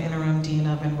Stokes. I'm Interim Dean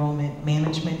of Enrollment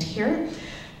Management here.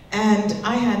 And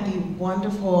I had the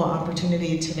wonderful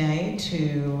opportunity today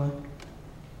to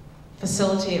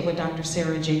facilitate with Dr.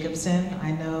 Sarah Jacobson.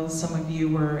 I know some of you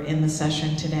were in the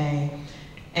session today,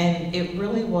 and it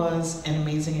really was an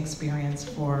amazing experience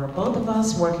for both of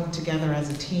us working together as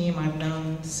a team. I've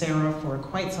known Sarah for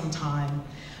quite some time,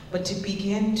 but to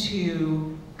begin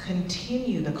to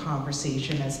continue the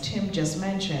conversation, as Tim just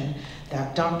mentioned,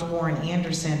 that Dr. Warren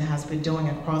Anderson has been doing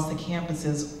across the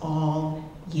campuses all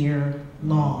year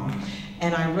long.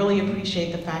 And I really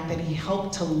appreciate the fact that he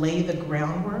helped to lay the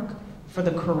groundwork for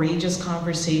the courageous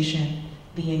conversation,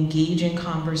 the engaging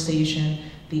conversation,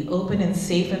 the open and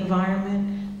safe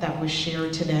environment that was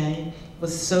shared today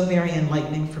was so very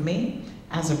enlightening for me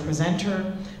as a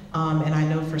presenter, and I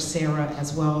know for Sarah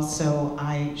as well. So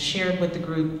I shared with the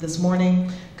group this morning,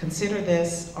 consider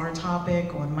this our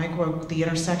topic on the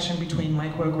intersection between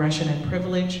microaggression and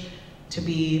privilege to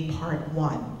be part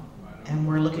 1. And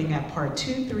we're looking at part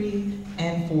 2, 3,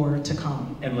 and 4 to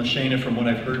come. And LaShana, from what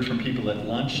I've heard from people at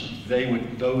lunch,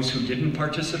 those who didn't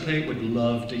participate would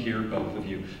love to hear both of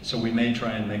you. So we may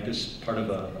try and make this part of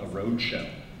a road show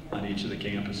on each of the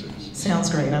campuses. Sounds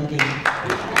great, I'm game.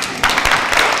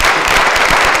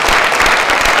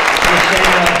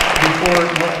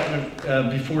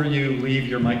 LaShana, before you leave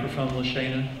your microphone,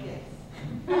 LaShana?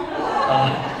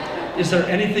 Yes. Is there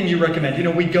anything you recommend? You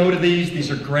know, we go to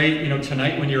these are great. You know,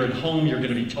 tonight when you're at home, you're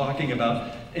going to be talking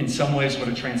about, in some ways, what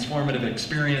a transformative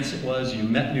experience it was. You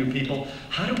met new people.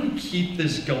 How do we keep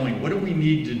this going? What do we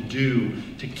need to do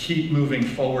to keep moving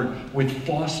forward with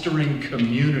fostering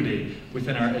community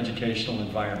within our educational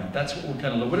environment? That's what we're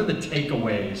kind of, what are the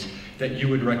takeaways that you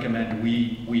would recommend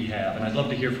we have? And I'd love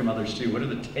to hear from others too. What are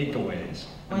the takeaways?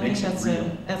 Well, I think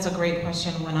that's a great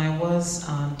question. When I was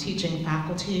teaching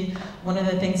faculty, one of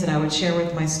the things that I would share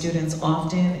with my students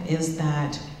often is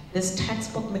that this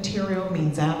textbook material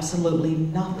means absolutely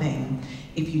nothing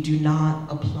if you do not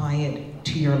apply it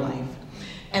to your life.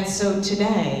 And so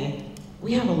today,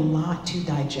 we have a lot to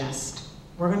digest.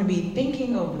 We're going to be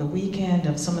thinking over the weekend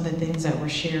of some of the things that were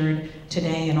shared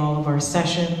today in all of our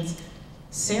sessions.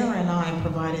 Sarah and I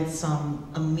provided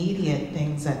some immediate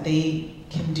things that they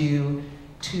can do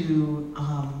to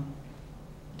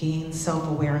gain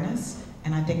self-awareness,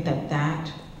 and I think that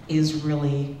that is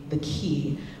really the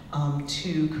key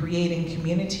to creating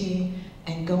community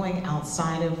and going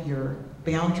outside of your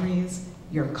boundaries,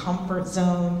 your comfort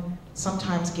zone,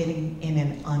 sometimes getting in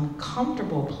an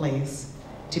uncomfortable place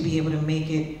to be able to make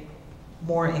it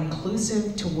more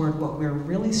inclusive toward what we're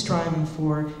really striving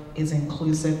for is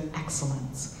inclusive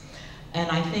excellence. And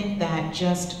I think that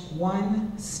just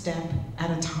one step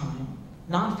at a time,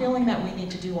 not feeling that we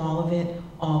need to do all of it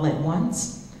all at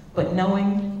once, but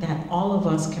knowing that all of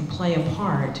us can play a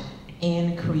part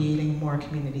in creating more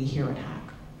community here at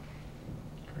HAC.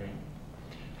 Great.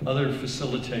 Other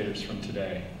facilitators from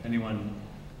today, anyone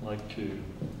like to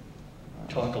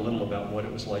talk a little about what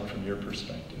it was like from your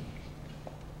perspective?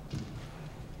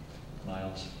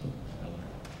 Miles Miller.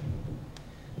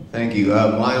 Thank you.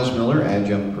 Miles Miller,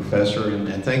 adjunct professor,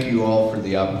 and thank you all for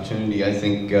the opportunity. I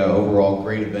think overall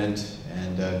great event,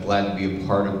 and glad to be a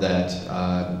part of that.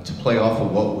 To play off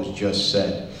of what was just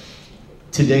said,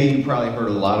 today you probably heard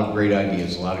a lot of great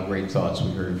ideas, a lot of great thoughts.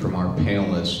 We heard it from our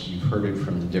panelists, you've heard it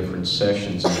from the different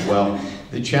sessions as well.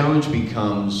 The challenge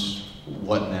becomes,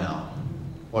 what now?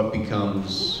 What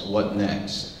becomes what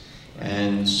next?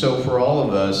 And so for all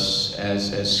of us,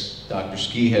 as Dr.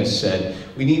 Ski has said,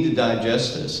 we need to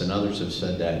digest this, and others have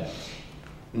said that.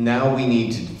 Now we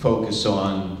need to focus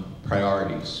on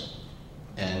priorities.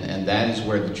 And that is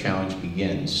where the challenge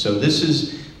begins. So this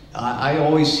is, I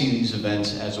always see these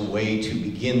events as a way to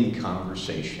begin the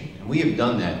conversation. And we have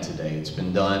done that today. It's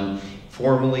been done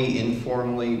formally,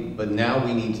 informally, but now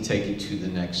we need to take it to the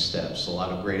next steps. A lot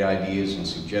of great ideas and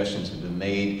suggestions have been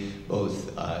made,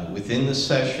 both within the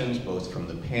sessions, both from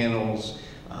the panels,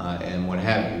 and what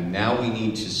have you. Now we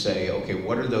need to say, okay,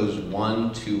 what are those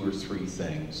 1, 2, or 3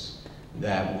 things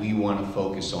that we want to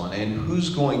focus on? And who's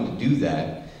going to do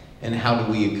that? And how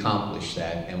do we accomplish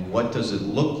that? And what does it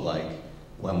look like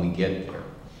when we get there?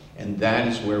 And that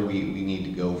is where we need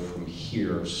to go from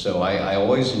here. So I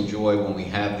always enjoy when we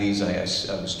have these. I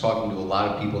was talking to a lot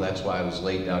of people. That's why I was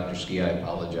late, Dr. Ski. I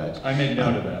apologize. I made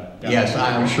note of that. Yeah. Yes,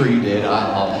 I'm sure you did.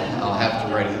 I'll have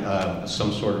to write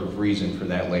some sort of reason for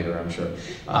that later, I'm sure.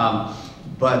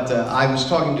 But I was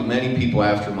talking to many people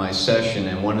after my session,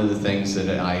 and one of the things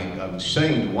that I was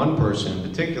saying to one person in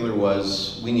particular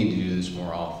was, we need to do this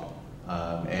more often.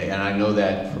 And I know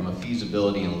that from a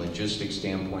feasibility and logistics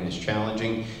standpoint is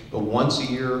challenging, but once a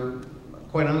year,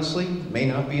 quite honestly, may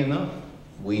not be enough.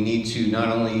 We need to not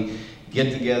only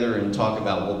get together and talk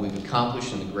about what we've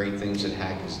accomplished and the great things that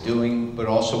HAC is doing, but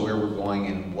also where we're going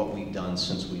and what we've done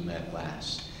since we met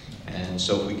last. And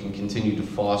so if we can continue to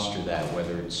foster that,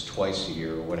 whether it's twice a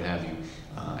year or what have you,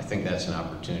 I think that's an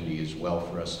opportunity as well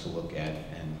for us to look at,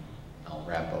 and I'll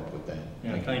wrap wrap up with that.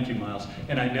 Yeah, thank you, Miles.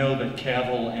 And I know that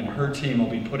Cavill and her team will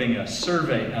be putting a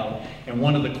survey out, and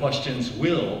one of the questions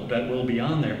that will be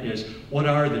on there is, what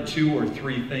are the 2 or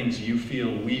 3 things you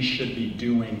feel we should be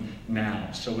doing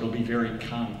now? So it'll be very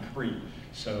concrete.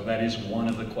 So that is one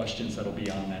of the questions that'll be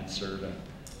on that survey.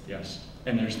 Yes.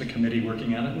 And there's the committee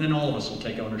working on it, and then all of us will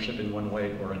take ownership in one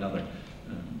way or another.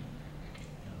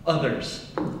 Other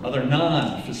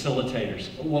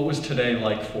non-facilitators, what was today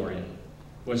like for you?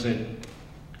 Was it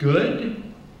good?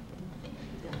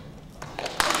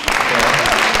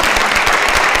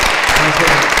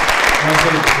 Was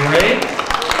it great?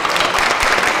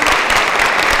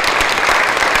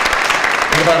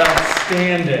 What about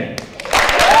outstanding?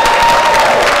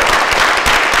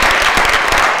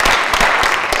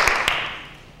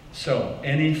 So,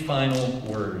 any final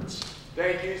words?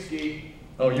 Thank you, Steve.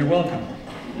 Oh, you're welcome.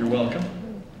 You're welcome.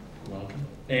 You're welcome.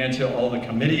 And to all the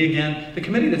committee again. The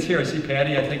committee that's here, I see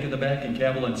Patty, I think, in the back, and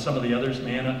Cavill, and some of the others.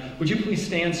 Manna, would you please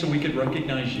stand so we could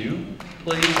recognize you,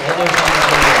 please? All those on the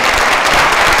board.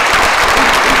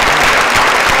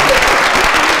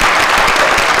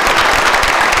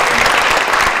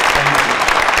 Thank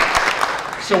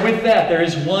you. So with that, there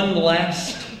is one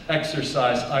last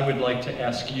exercise I would like to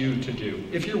ask you to do,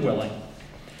 if you're willing.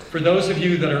 For those of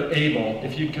you that are able,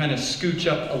 if you'd kind of scooch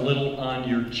up a little on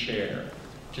your chair.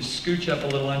 Just scooch up a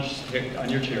little on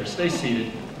your chair. Stay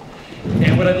seated.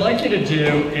 And what I'd like you to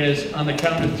do is, on the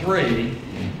count of 3,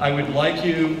 I would like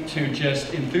you to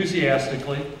just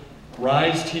enthusiastically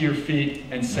rise to your feet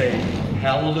and say,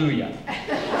 hallelujah.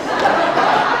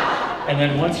 And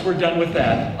then once we're done with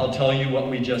that, I'll tell you what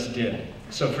we just did.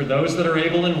 So for those that are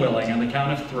able and willing, on the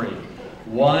count of 3.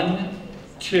 1,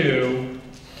 2,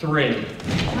 3.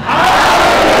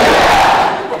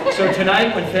 So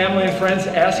tonight, when family and friends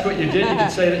ask what you did, you can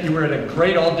say that you were at a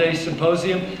great all-day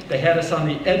symposium. They had us on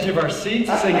the edge of our seats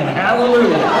singing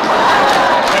hallelujah.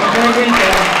 Have a great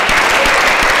weekend.